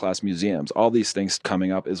nightclubs, world-class museums, all these things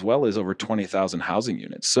coming up, as well as over 20,000 housing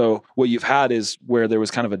units. So what you've had is where there was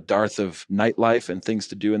kind of a dearth of nightlife and things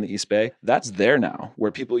to do in the East Bay. That's there now,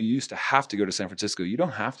 where people used to have to go to San Francisco. You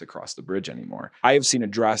don't have to cross the bridge anymore. I have seen a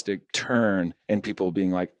drastic turn in people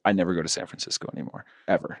being like, I never go to San Francisco anymore,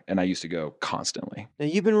 ever. And I used to go constantly. Now,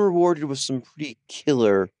 you've been rewarded with some pretty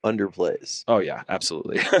killer underplays. Oh, yeah,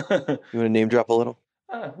 absolutely. You want to name drop a little?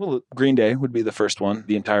 Well, Green Day would be the first one.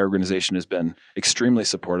 The entire organization has been extremely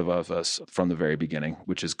supportive of us from the very beginning,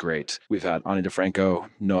 which is great. We've had Ani DeFranco,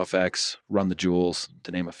 NoFX, Run the Jewels,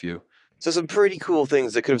 to name a few. So some pretty cool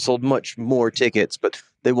things that could have sold much more tickets, but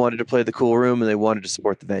they wanted to play the cool room and they wanted to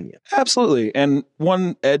support the venue. Absolutely. And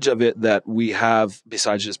one edge of it that we have,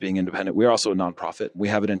 besides just being independent, we're also a nonprofit. We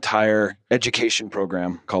have an entire education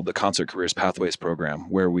program called the Concert Careers Pathways Program,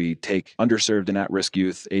 where we take underserved and at-risk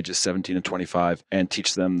youth ages 17 and 25 and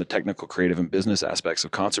teach them the technical, creative, and business aspects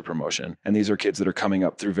of concert promotion. And these are kids that are coming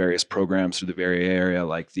up through various programs through the Bay Area,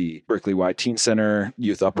 like the Berkeley Y Teen Center,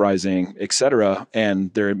 Youth Uprising, etc.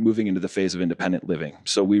 And they're moving into the phase of independent living.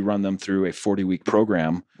 So we run them through a 40-week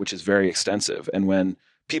program, which is very extensive. And when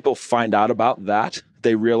people find out about that,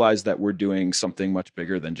 they realize that we're doing something much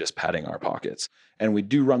bigger than just padding our pockets. And we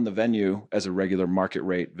do run the venue as a regular market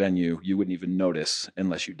rate venue. You wouldn't even notice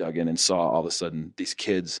unless you dug in and saw all of a sudden these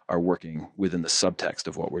kids are working within the subtext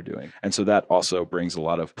of what we're doing. And so that also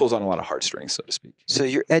pulls on a lot of heartstrings, so to speak. So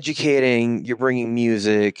you're educating, you're bringing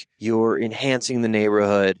music, you're enhancing the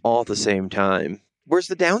neighborhood all at the same time. Where's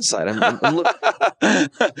the downside?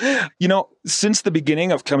 Since the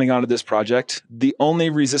beginning of coming onto this project, the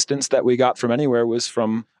only resistance that we got from anywhere was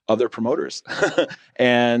from other promoters.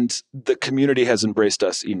 And the community has embraced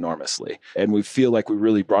us enormously. And we feel like we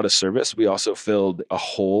really brought a service. We also filled a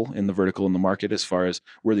hole in the vertical in the market as far as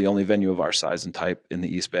we're the only venue of our size and type in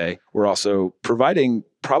the East Bay. We're also providing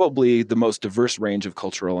probably the most diverse range of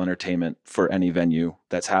cultural entertainment for any venue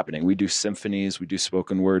that's happening. We do symphonies, we do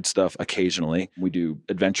spoken word stuff occasionally. We do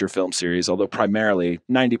adventure film series, although primarily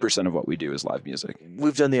 90% of what we do is live music.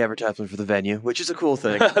 We've done the advertisement for the venue, which is a cool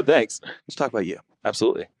thing. Thanks. Let's talk about you.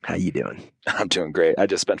 Absolutely. How you doing? I'm doing great. I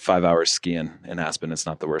just spent 5 hours skiing in Aspen. It's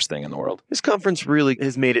not the worst thing in the world. This conference really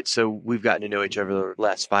has made it so we've gotten to know each other the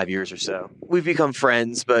last 5 years or so. We've become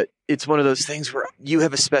friends, but it's one of those things where you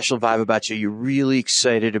have a special vibe about you. You're really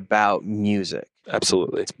excited about music.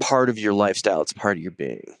 Absolutely. It's part of your lifestyle. It's part of your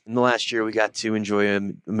being. In the last year, we got to enjoy a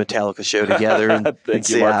Metallica show together. Thank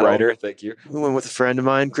you, Mark Ryder. Thank you. We went with a friend of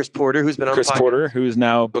mine, Chris Porter, who's been on Chris Porter, who is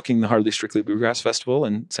now booking the Hardly Strictly Bluegrass Festival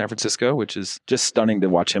in San Francisco, which is just stunning to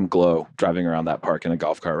watch him glow driving around that park in a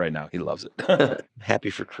golf cart right now. He loves it. Happy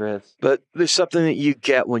for Chris. But there's something that you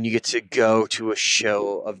get when you get to go to a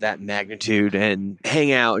show of that magnitude and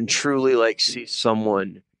hang out and truly see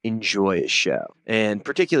someone enjoy a show. And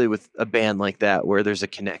particularly with a band like that where there's a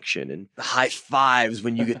connection and high fives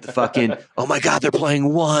when you get the fucking, oh my God, they're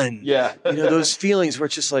playing one. Yeah. Those feelings where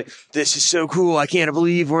it's just this is so cool. I can't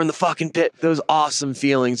believe we're in the fucking pit. Those awesome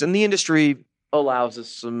feelings. And the industry allows us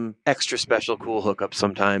some extra special cool hookups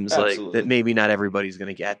sometimes that maybe not everybody's going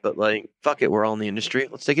to get, but fuck it, we're all in the industry.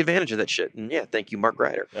 Let's take advantage of that shit. And yeah, thank you, Mark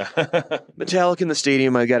Ryder. Metallica in the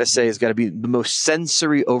stadium, I got to say, has got to be the most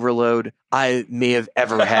sensory overload I may have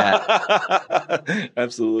ever had.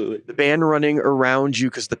 Absolutely. The band running around you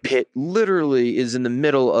because the pit literally is in the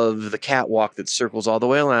middle of the catwalk that circles all the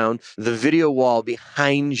way around, the video wall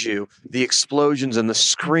behind you, the explosions and the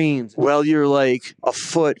screams. Well, you're a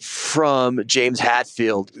foot from James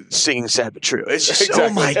Hetfield singing Sad But True. It's just,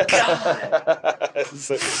 oh my God.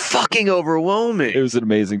 Fucking overwhelming. It was an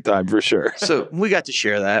amazing time for sure. So we got to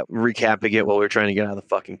share that, recapping it while we were trying to get out of the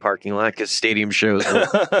fucking parking lot because stadium shows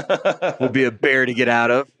will be a bear to get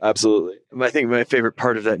out of. Absolutely. I think my favorite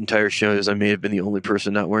part of that entire show is I may have been the only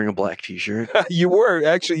person not wearing a black t-shirt. You were.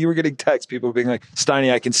 Actually, you were getting texts, people being like,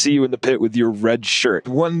 Steiny, I can see you in the pit with your red shirt.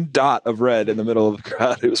 One dot of red in the middle of the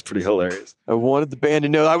crowd. It was pretty hilarious. I wanted the band to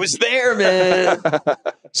know I was there, man.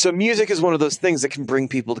 So music is one of those things that can bring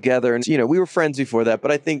people together. And, we were friends before that,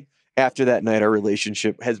 but I think after that night, our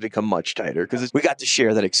relationship has become much tighter because we got to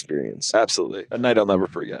share that experience. Absolutely. A night I'll never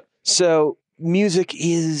forget. So music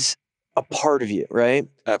is a part of you, right?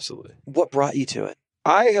 Absolutely. What brought you to it?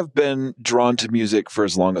 I have been drawn to music for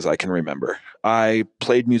as long as I can remember. I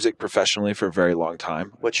played music professionally for a very long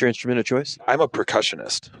time. What's your instrument of choice? I'm a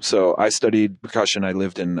percussionist. So I studied percussion. I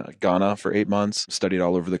lived in Ghana for 8 months, studied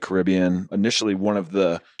all over the Caribbean. Initially, one of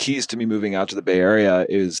the keys to me moving out to the Bay Area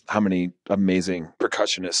is how many amazing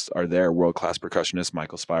percussionists are there, world-class percussionists,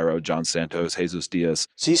 Michael Spiro, John Santos, Jesus Diaz.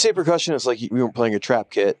 So you say percussionist like you weren't playing a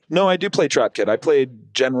trap kit? No, I do play trap kit. I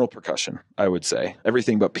played general percussion, I would say.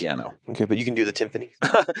 Everything but piano. Okay, but you can do the timpani?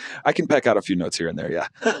 I can peck out a few notes here and there, yeah.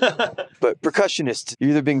 But percussionist,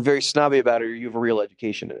 you're either being very snobby about it or you have a real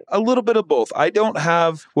education in it. A little bit of both. I don't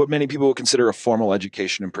have what many people would consider a formal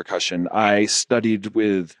education in percussion. I studied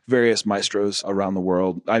with various maestros around the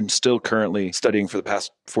world. I'm still currently studying for the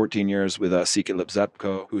past 14 years with Sike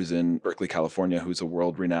Lipzepko, who's in Berkeley, California, who's a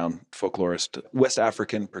world-renowned folklorist, West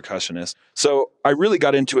African percussionist. So I really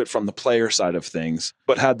got into it from the player side of things,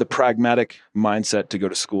 but had the pragmatic mindset to go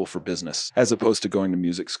to school for business as opposed to going to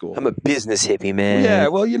music school. I'm a business hippie, man. Yeah,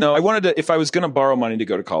 well, I wanted to, if I was going to borrow money to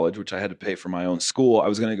go to college, which I had to pay for my own school, I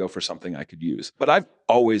was going to go for something I could use. But I've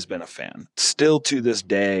always been a fan. Still to this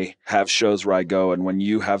day, have shows where I go, and when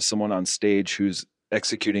you have someone on stage who's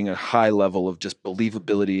executing a high level of just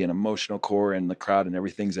believability and emotional core and the crowd and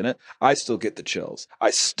everything's in it, I still get the chills.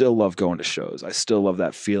 I still love going to shows. I still love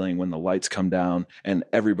that feeling when the lights come down and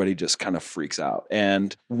everybody just kind of freaks out.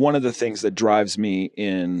 And one of the things that drives me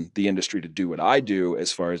in the industry to do what I do,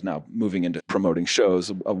 as far as now moving into promoting shows,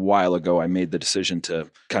 a while ago, I made the decision to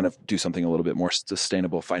kind of do something a little bit more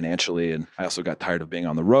sustainable financially. And I also got tired of being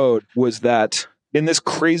on the road, was that in this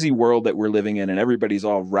crazy world that we're living in, and everybody's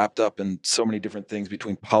all wrapped up in so many different things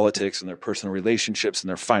between politics and their personal relationships and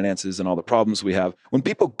their finances and all the problems we have, when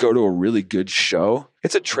people go to a really good show,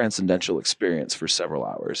 it's a transcendental experience for several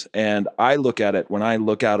hours. And I look at it when I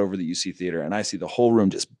look out over the UC Theater and I see the whole room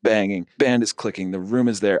just banging, band is clicking, the room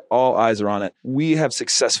is there, all eyes are on it. We have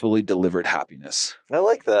successfully delivered happiness. I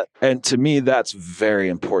like that. And to me, that's very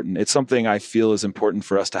important. It's something I feel is important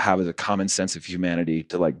for us to have as a common sense of humanity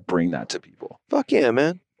to like bring that to people. Fuck yeah,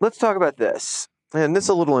 man. Let's talk about this. And this is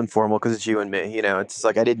a little informal because it's you and me. You know, it's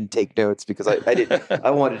like I didn't take notes because I didn't. I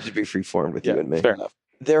wanted it to be free-formed with you and me. Fair enough.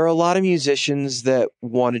 There are a lot of musicians that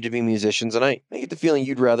wanted to be musicians, and I get the feeling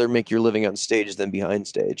you'd rather make your living on stage than behind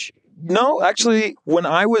stage. No, actually, when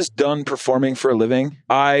I was done performing for a living,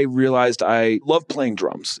 I realized I love playing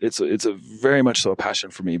drums. It's a very much so a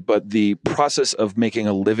passion for me, but the process of making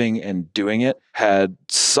a living and doing it had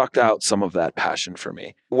sucked out some of that passion for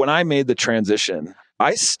me. When I made the transition,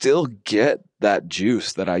 I still get that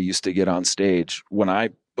juice that I used to get on stage when I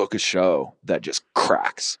book a show that just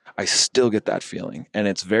cracks. I still get that feeling. And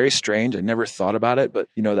it's very strange. I never thought about it, but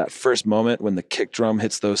you know, that first moment when the kick drum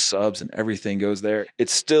hits those subs and everything goes there, it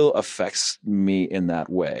still affects me in that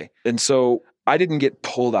way. And so I didn't get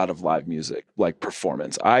pulled out of live music like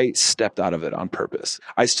performance. I stepped out of it on purpose.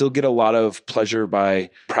 I still get a lot of pleasure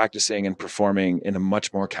by practicing and performing in a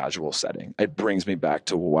much more casual setting. It brings me back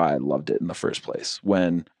to why I loved it in the first place,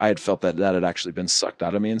 when I had felt that had actually been sucked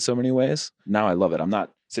out of me in so many ways. Now I love it. I'm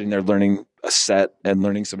not sitting there learning a set and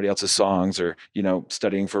learning somebody else's songs or, you know,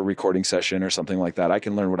 studying for a recording session or something like that. I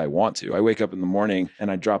can learn what I want to. I wake up in the morning and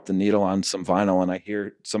I drop the needle on some vinyl and I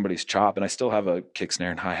hear somebody's chop, and I still have a kick,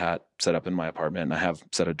 snare, and hi-hat set up in my apartment. And I have a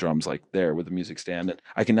set of drums like there with a music stand. And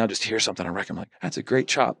I can now just hear something on record. I'm like, that's a great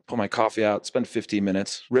chop. Pull my coffee out, spend 15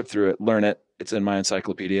 minutes, rip through it, learn it. It's in my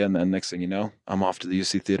encyclopedia. And then next thing you know, I'm off to the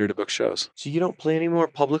UC Theater to book shows. So you don't play anymore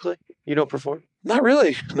publicly? You don't perform? Not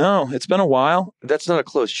really. No, it's been a while. That's not a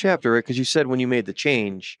closed chapter, right? Because you said when you made the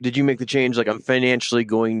change, did you make the change like I'm financially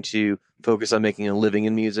going to focus on making a living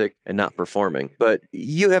in music and not performing? But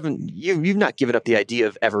you've not given up the idea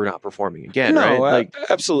of ever not performing again, right? Like,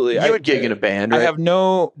 absolutely. You would gig in a band, right? I have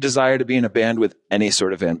no desire to be in a band with any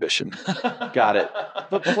sort of ambition. Got it.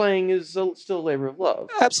 But playing is still a labor of love.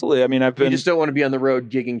 Absolutely. I mean, you just don't want to be on the road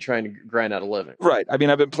gigging, trying to grind out a living. Right. I mean,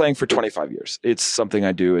 I've been playing for 25 years. It's something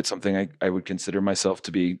I do. It's something I would consider myself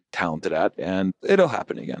to be talented at, and it'll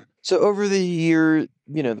happen again. So over the year,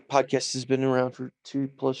 you know, the podcast has been around for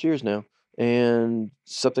 2+ years now. And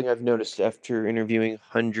something I've noticed after interviewing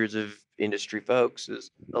hundreds of industry folks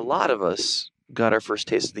is a lot of us got our first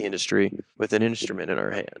taste of the industry with an instrument in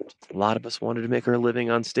our hand. A lot of us wanted to make our living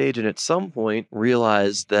on stage, and at some point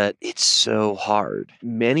realized that it's so hard.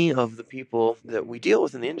 Many of the people that we deal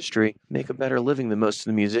with in the industry make a better living than most of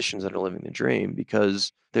the musicians that are living the dream,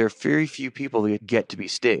 because there are very few people that get to be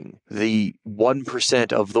Sting. The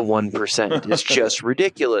 1% of the 1% is just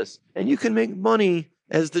ridiculous. And you can make money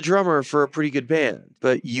as the drummer for a pretty good band,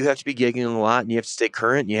 but you have to be gigging a lot, and you have to stay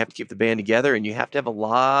current, and you have to keep the band together, and you have to have a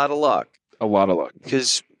lot of luck. A lot of luck.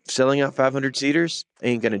 Because selling out 500 seaters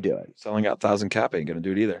ain't going to do it. Selling out 1,000 cap ain't going to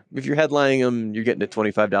do it either. If you're headlining them, you're getting a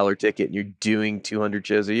 $25 ticket, and you're doing 200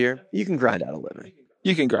 shows a year, you can grind out a living.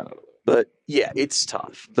 You can grind out a living. But yeah, it's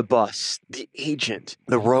tough. The bus, the agent,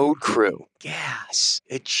 the road crew, gas.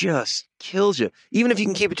 It just kills you. Even if you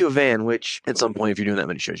can keep it to a van, which at some point, if you're doing that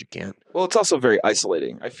many shows, you can't. Well, it's also very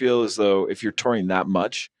isolating. I feel as though if you're touring that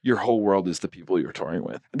much, your whole world is the people you're touring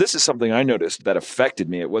with. This is something I noticed that affected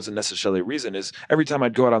me. It wasn't necessarily a reason, is every time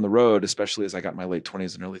I'd go out on the road, especially as I got in my late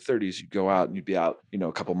 20s and early 30s, you'd go out and you'd be out, you know,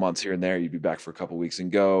 a couple months here and there. You'd be back for a couple weeks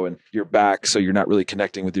and go, and you're back. So you're not really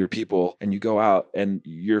connecting with your people, and you go out and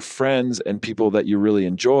your friends and people that you really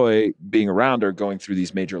enjoy being around are going through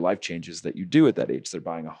these major life changes that you do at that age. They're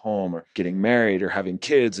buying a home or getting married or having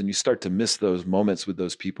kids, and you start to miss those moments with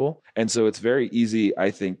those people. And so it's very easy, I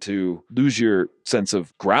think, to lose your sense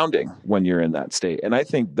of grounding when you're in that state. And I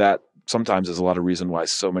think that sometimes is a lot of reason why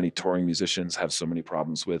so many touring musicians have so many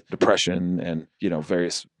problems with depression and, you know,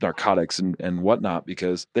 various narcotics and whatnot,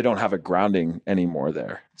 because they don't have a grounding anymore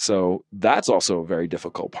there. So that's also a very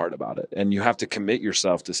difficult part about it. And you have to commit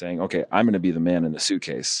yourself to saying, okay, I'm going to be the man in the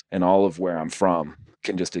suitcase, and all of where I'm from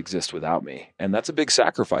can just exist without me. And that's a big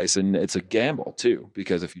sacrifice, and it's a gamble too,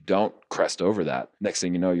 because if you don't crest over that, next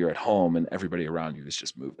thing you know, you're at home and everybody around you has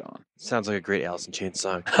just moved on. Sounds like a great Alice in Chains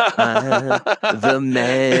song. The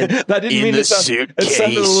man that didn't in mean the suitcase. It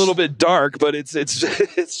sounded a little bit dark, but it's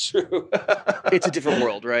true. It's a different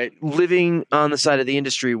world, right? Living on the side of the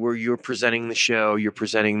industry where you're presenting the show, you're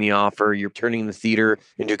presenting the offer, you're turning the theater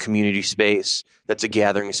into a community space that's a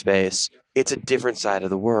gathering space. it's a different side of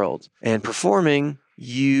the world. And performing,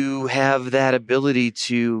 you have that ability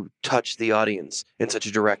to touch the audience in such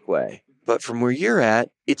a direct way. But from where you're at,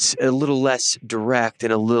 it's a little less direct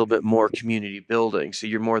and a little bit more community building. So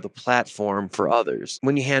you're more the platform for others.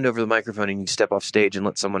 When you hand over the microphone and you step off stage and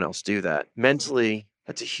let someone else do that, mentally,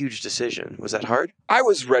 that's a huge decision. Was that hard? I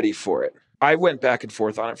was ready for it. I went back and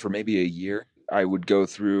forth on it for maybe a year. I would go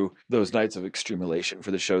through those nights of extreme elation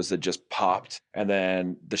for the shows that just popped and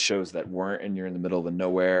then the shows that weren't, and you're in the middle of the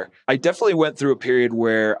nowhere. I definitely went through a period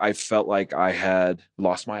where I felt like I had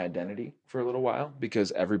lost my identity for a little while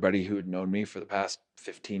because everybody who had known me for the past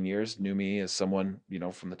 15 years knew me as someone,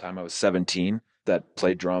 from the time I was 17 that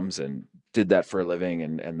played drums and did that for a living,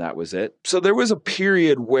 and that was it. So there was a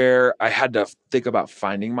period where I had to think about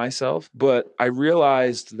finding myself, but I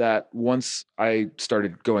realized that once I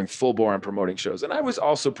started going full bore on promoting shows, and I was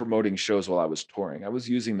also promoting shows while I was touring. I was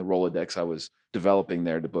using the Rolodex I was developing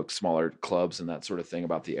there to book smaller clubs and that sort of thing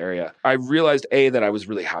about the area. I realized, that I was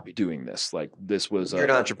really happy doing this. Like, this was... You're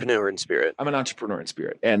an entrepreneur in spirit. I'm an entrepreneur in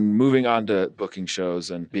spirit. And moving on to booking shows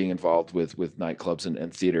and being involved with nightclubs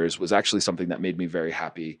and theaters was actually something that made me very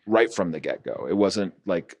happy right from the get-go. It wasn't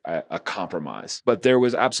like a compromise. But there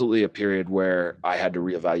was absolutely a period where I had to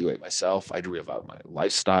reevaluate myself. I had to reevaluate my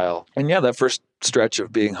lifestyle. And yeah, that first stretch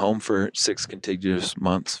of being home for 6 contiguous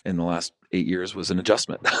months in the last 8 years was an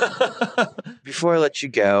adjustment. Before I let you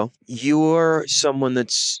go, you're someone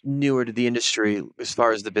that's newer to the industry as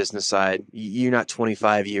far as the business side. You're not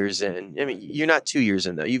 25 years in. I mean, you're not 2 years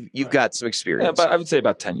in, though. You've got some experience. Yeah, but I would say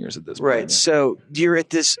about 10 years at this point. Right. Yeah. So you're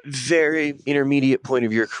at this very intermediate point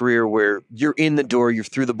of your career where you're in the door, you're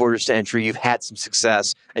through the borders to entry, you've had some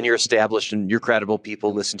success, and you're established, and you're credible.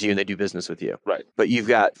 People listen to you, and they do business with you. Right. But you've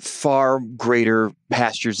got far greater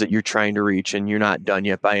pastures that you're trying to reach, and you're not done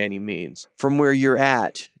yet by any means. From where you're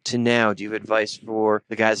at to now, do you have advice for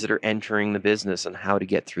the guys that are entering the business on how to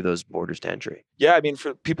get through those borders to entry? Yeah, I mean,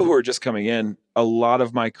 for people who are just coming in, a lot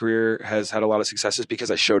of my career has had a lot of successes because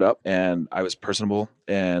I showed up and I was personable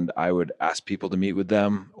and I would ask people to meet with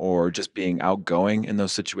them, or just being outgoing in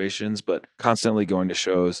those situations, but constantly going to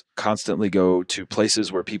shows, constantly go to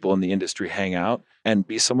places where people in the industry hang out, and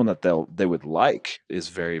be someone that they would like is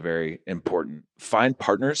very, very important. Find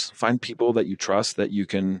partners, find people that you trust, that you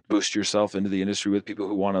can boost yourself into the industry with, people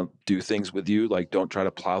who want to do things with you. Like, don't try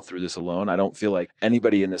to plow through this alone. I don't feel like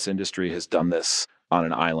anybody in this industry has done this on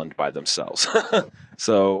an island by themselves.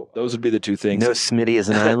 So those would be the two things. No Smitty is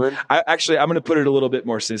an island? I'm going to put it a little bit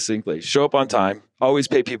more succinctly. Show up on time. Always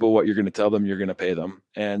pay people what you're going to tell them you're going to pay them.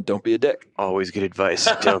 And don't be a dick. Always good advice.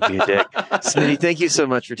 Don't be a dick. Smitty, thank you so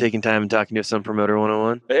much for taking time and talking to us on Promoter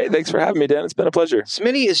 101. Hey, thanks for having me, Dan. It's been a pleasure.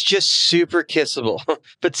 Smitty is just super kissable.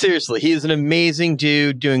 But seriously, he is an amazing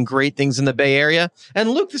dude doing great things in the Bay Area.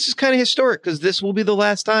 And look, this is kind of historic because this will be the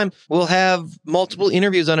last time we'll have multiple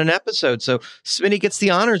interviews on an episode. So Smitty gets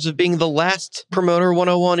the honors of being the last Promoter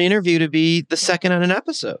 101 interview to be the second on an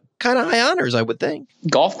episode. Kind of high honors, I would think.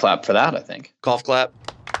 Golf clap for that, I think. Golf clap.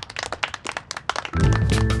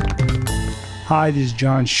 Hi, this is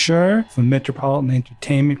John Scher from Metropolitan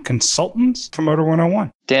Entertainment Consultants, Promoter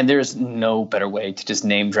 101. Dan, there's no better way to just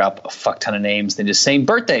name drop a fuck ton of names than just saying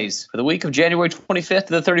birthdays for the week of January 25th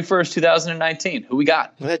to the 31st, 2019. Who we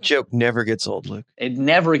got? That joke never gets old, Luke. It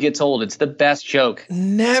never gets old. It's the best joke.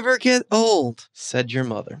 Never get old, said your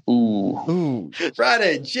mother. Ooh.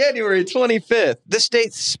 Friday, January 25th. This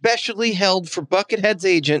date specially held for Buckethead's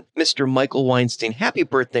agent, Mr. Michael Weinstein. Happy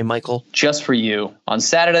birthday, Michael. Just for you. On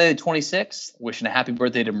Saturday the 26th, wishing a happy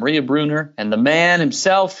birthday to Maria Bruner and the man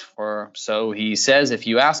himself, or so he says if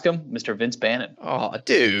you ask him, Mr. Vince Bannon. Oh,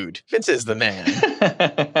 dude. Vince is the man.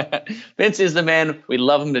 Vince is the man. We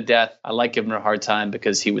love him to death. I like giving him a hard time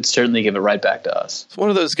because he would certainly give it right back to us. It's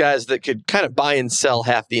one of those guys that could kind of buy and sell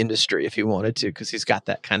half the industry if he wanted to, because he's got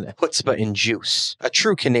that kind of chutzpah in juice. A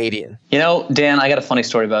true Canadian. You know, Dan, I got a funny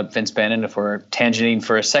story about Vince Bannon if we're tangenting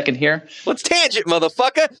for a second here. Let's tangent,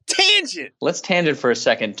 motherfucker. Tangent. Let's tangent for a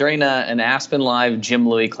second. During an Aspen Live Jim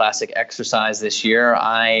Louie Classic exercise this year,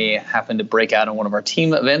 I happened to break out on one of our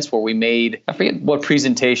team events where we made, I forget what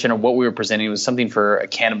presentation or what we were presenting. It was something for a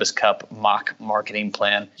Cannabis Cup mock marketing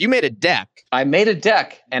plan. You made a deck. I made a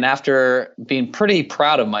deck. And after being pretty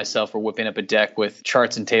proud of myself for whipping up a deck with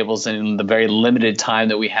charts and tables in the very limited time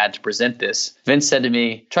that we had to present this, Vince said to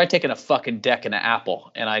me, try taking a fucking deck and an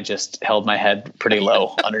apple. And I just held my head pretty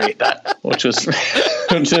low underneath that, which was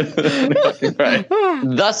right.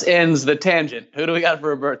 Thus ends the tangent. Who do we got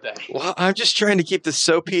for a birthday? Well, I'm just trying to keep this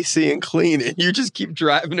so PC and clean, and you just keep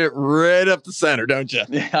driving it right up the center, don't you?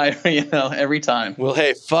 Yeah, every time. Well,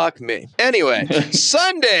 hey, fuck me. Anyway,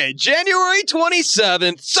 Sunday, January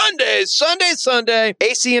 27th, Sunday,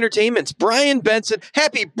 AC Entertainment's Brian Benson.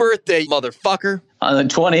 Happy birthday, motherfucker. On the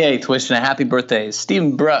 28th, wishing a happy birthday,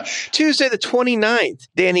 Stephen Brush. Tuesday the 29th,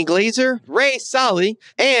 Danny Glazer, Ray Solly,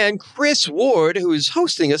 and Chris Ward, who is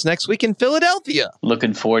hosting us next week in Philadelphia.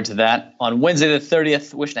 Looking forward to that. On Wednesday the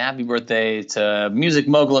 30th, wishing a happy birthday to music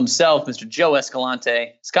mogul himself, Mr. Joe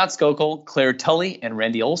Escalante, Scott Skokel, Claire Tully, and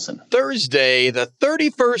Randy Olson. Thursday the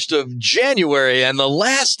 31st of January, and the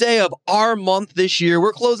last day of our month this year.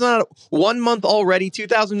 We're closing out 1 month already,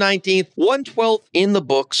 2019, 1/12 in the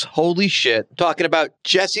books. Holy shit. Talking about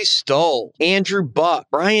Jesse Stoll, Andrew Buck,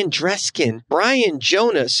 Brian Dreskin, Brian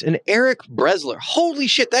Jonas, and Eric Bresler. Holy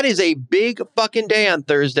shit, that is a big fucking day on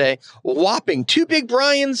Thursday. Whopping 2 big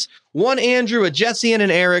Brians, 1 Andrew, a Jesse, and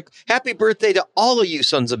an Eric. Happy birthday to all of you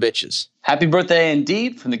sons of bitches. Happy birthday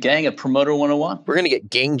indeed from the gang at Promoter 101. We're going to get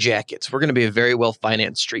gang jackets. We're going to be a very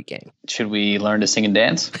well-financed street gang. Should we learn to sing and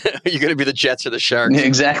dance? Are you going to be the Jets or the Sharks?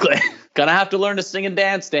 Exactly. Gonna have to learn to sing and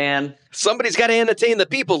dance, Dan. Somebody's got to entertain the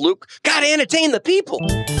people, Luke. Got to entertain the people.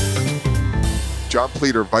 John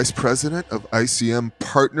Pleater, Vice President of ICM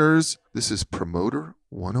Partners. This is Promoter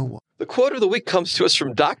 101. The quote of the week comes to us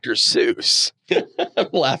from Dr. Seuss. I'm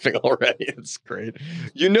laughing already. It's great.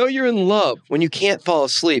 You know you're in love when you can't fall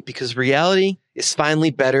asleep because reality is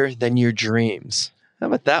finally better than your dreams. How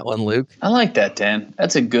about that one, Luke? I like that, Dan.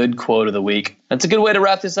 That's a good quote of the week. That's a good way to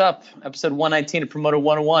wrap this up. Episode 119 of Promoter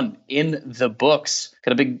 101 in the books.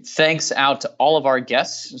 Got a big thanks out to all of our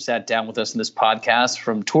guests who sat down with us in this podcast,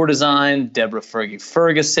 from Tour Design, Deborah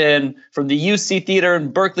Fergie-Ferguson, from the UC Theater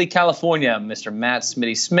in Berkeley, California, Mr. Matt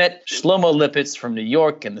Smitty-Smith, Shlomo Lipitz from New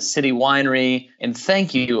York and the City Winery. And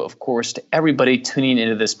thank you, of course, to everybody tuning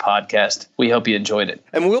into this podcast. We hope you enjoyed it.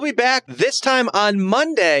 And we'll be back this time on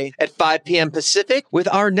Monday at 5 p.m. Pacific with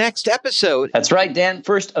our next episode. That's right, Dan.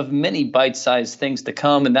 First of many bite-sized things to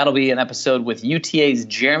come, and that'll be an episode with UTA's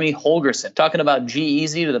Jeremy Holgerson, talking about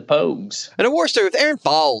G-Eazy to the Pogues. And a war story with Aaron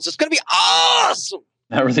Falls. It's going to be awesome.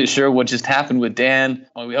 Not really sure what just happened with Dan.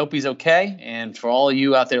 Well, we hope he's okay. And for all of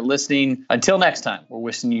you out there listening, until next time, we're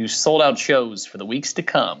wishing you sold-out shows for the weeks to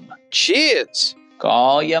come. Cheers.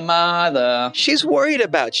 Call your mother. She's worried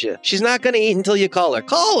about you. She's not going to eat until you call her.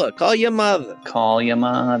 Call her. Call your mother. Call your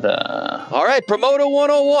mother. All right, Promoter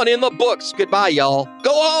 101 in the books. Goodbye, y'all.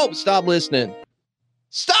 Go home. Stop listening.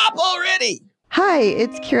 Stop already. Hi,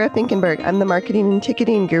 it's Kira Finkenberg. I'm the marketing and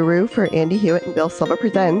ticketing guru for Andy Hewitt and Bill Silva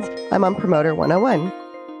Presents. I'm on Promoter 101.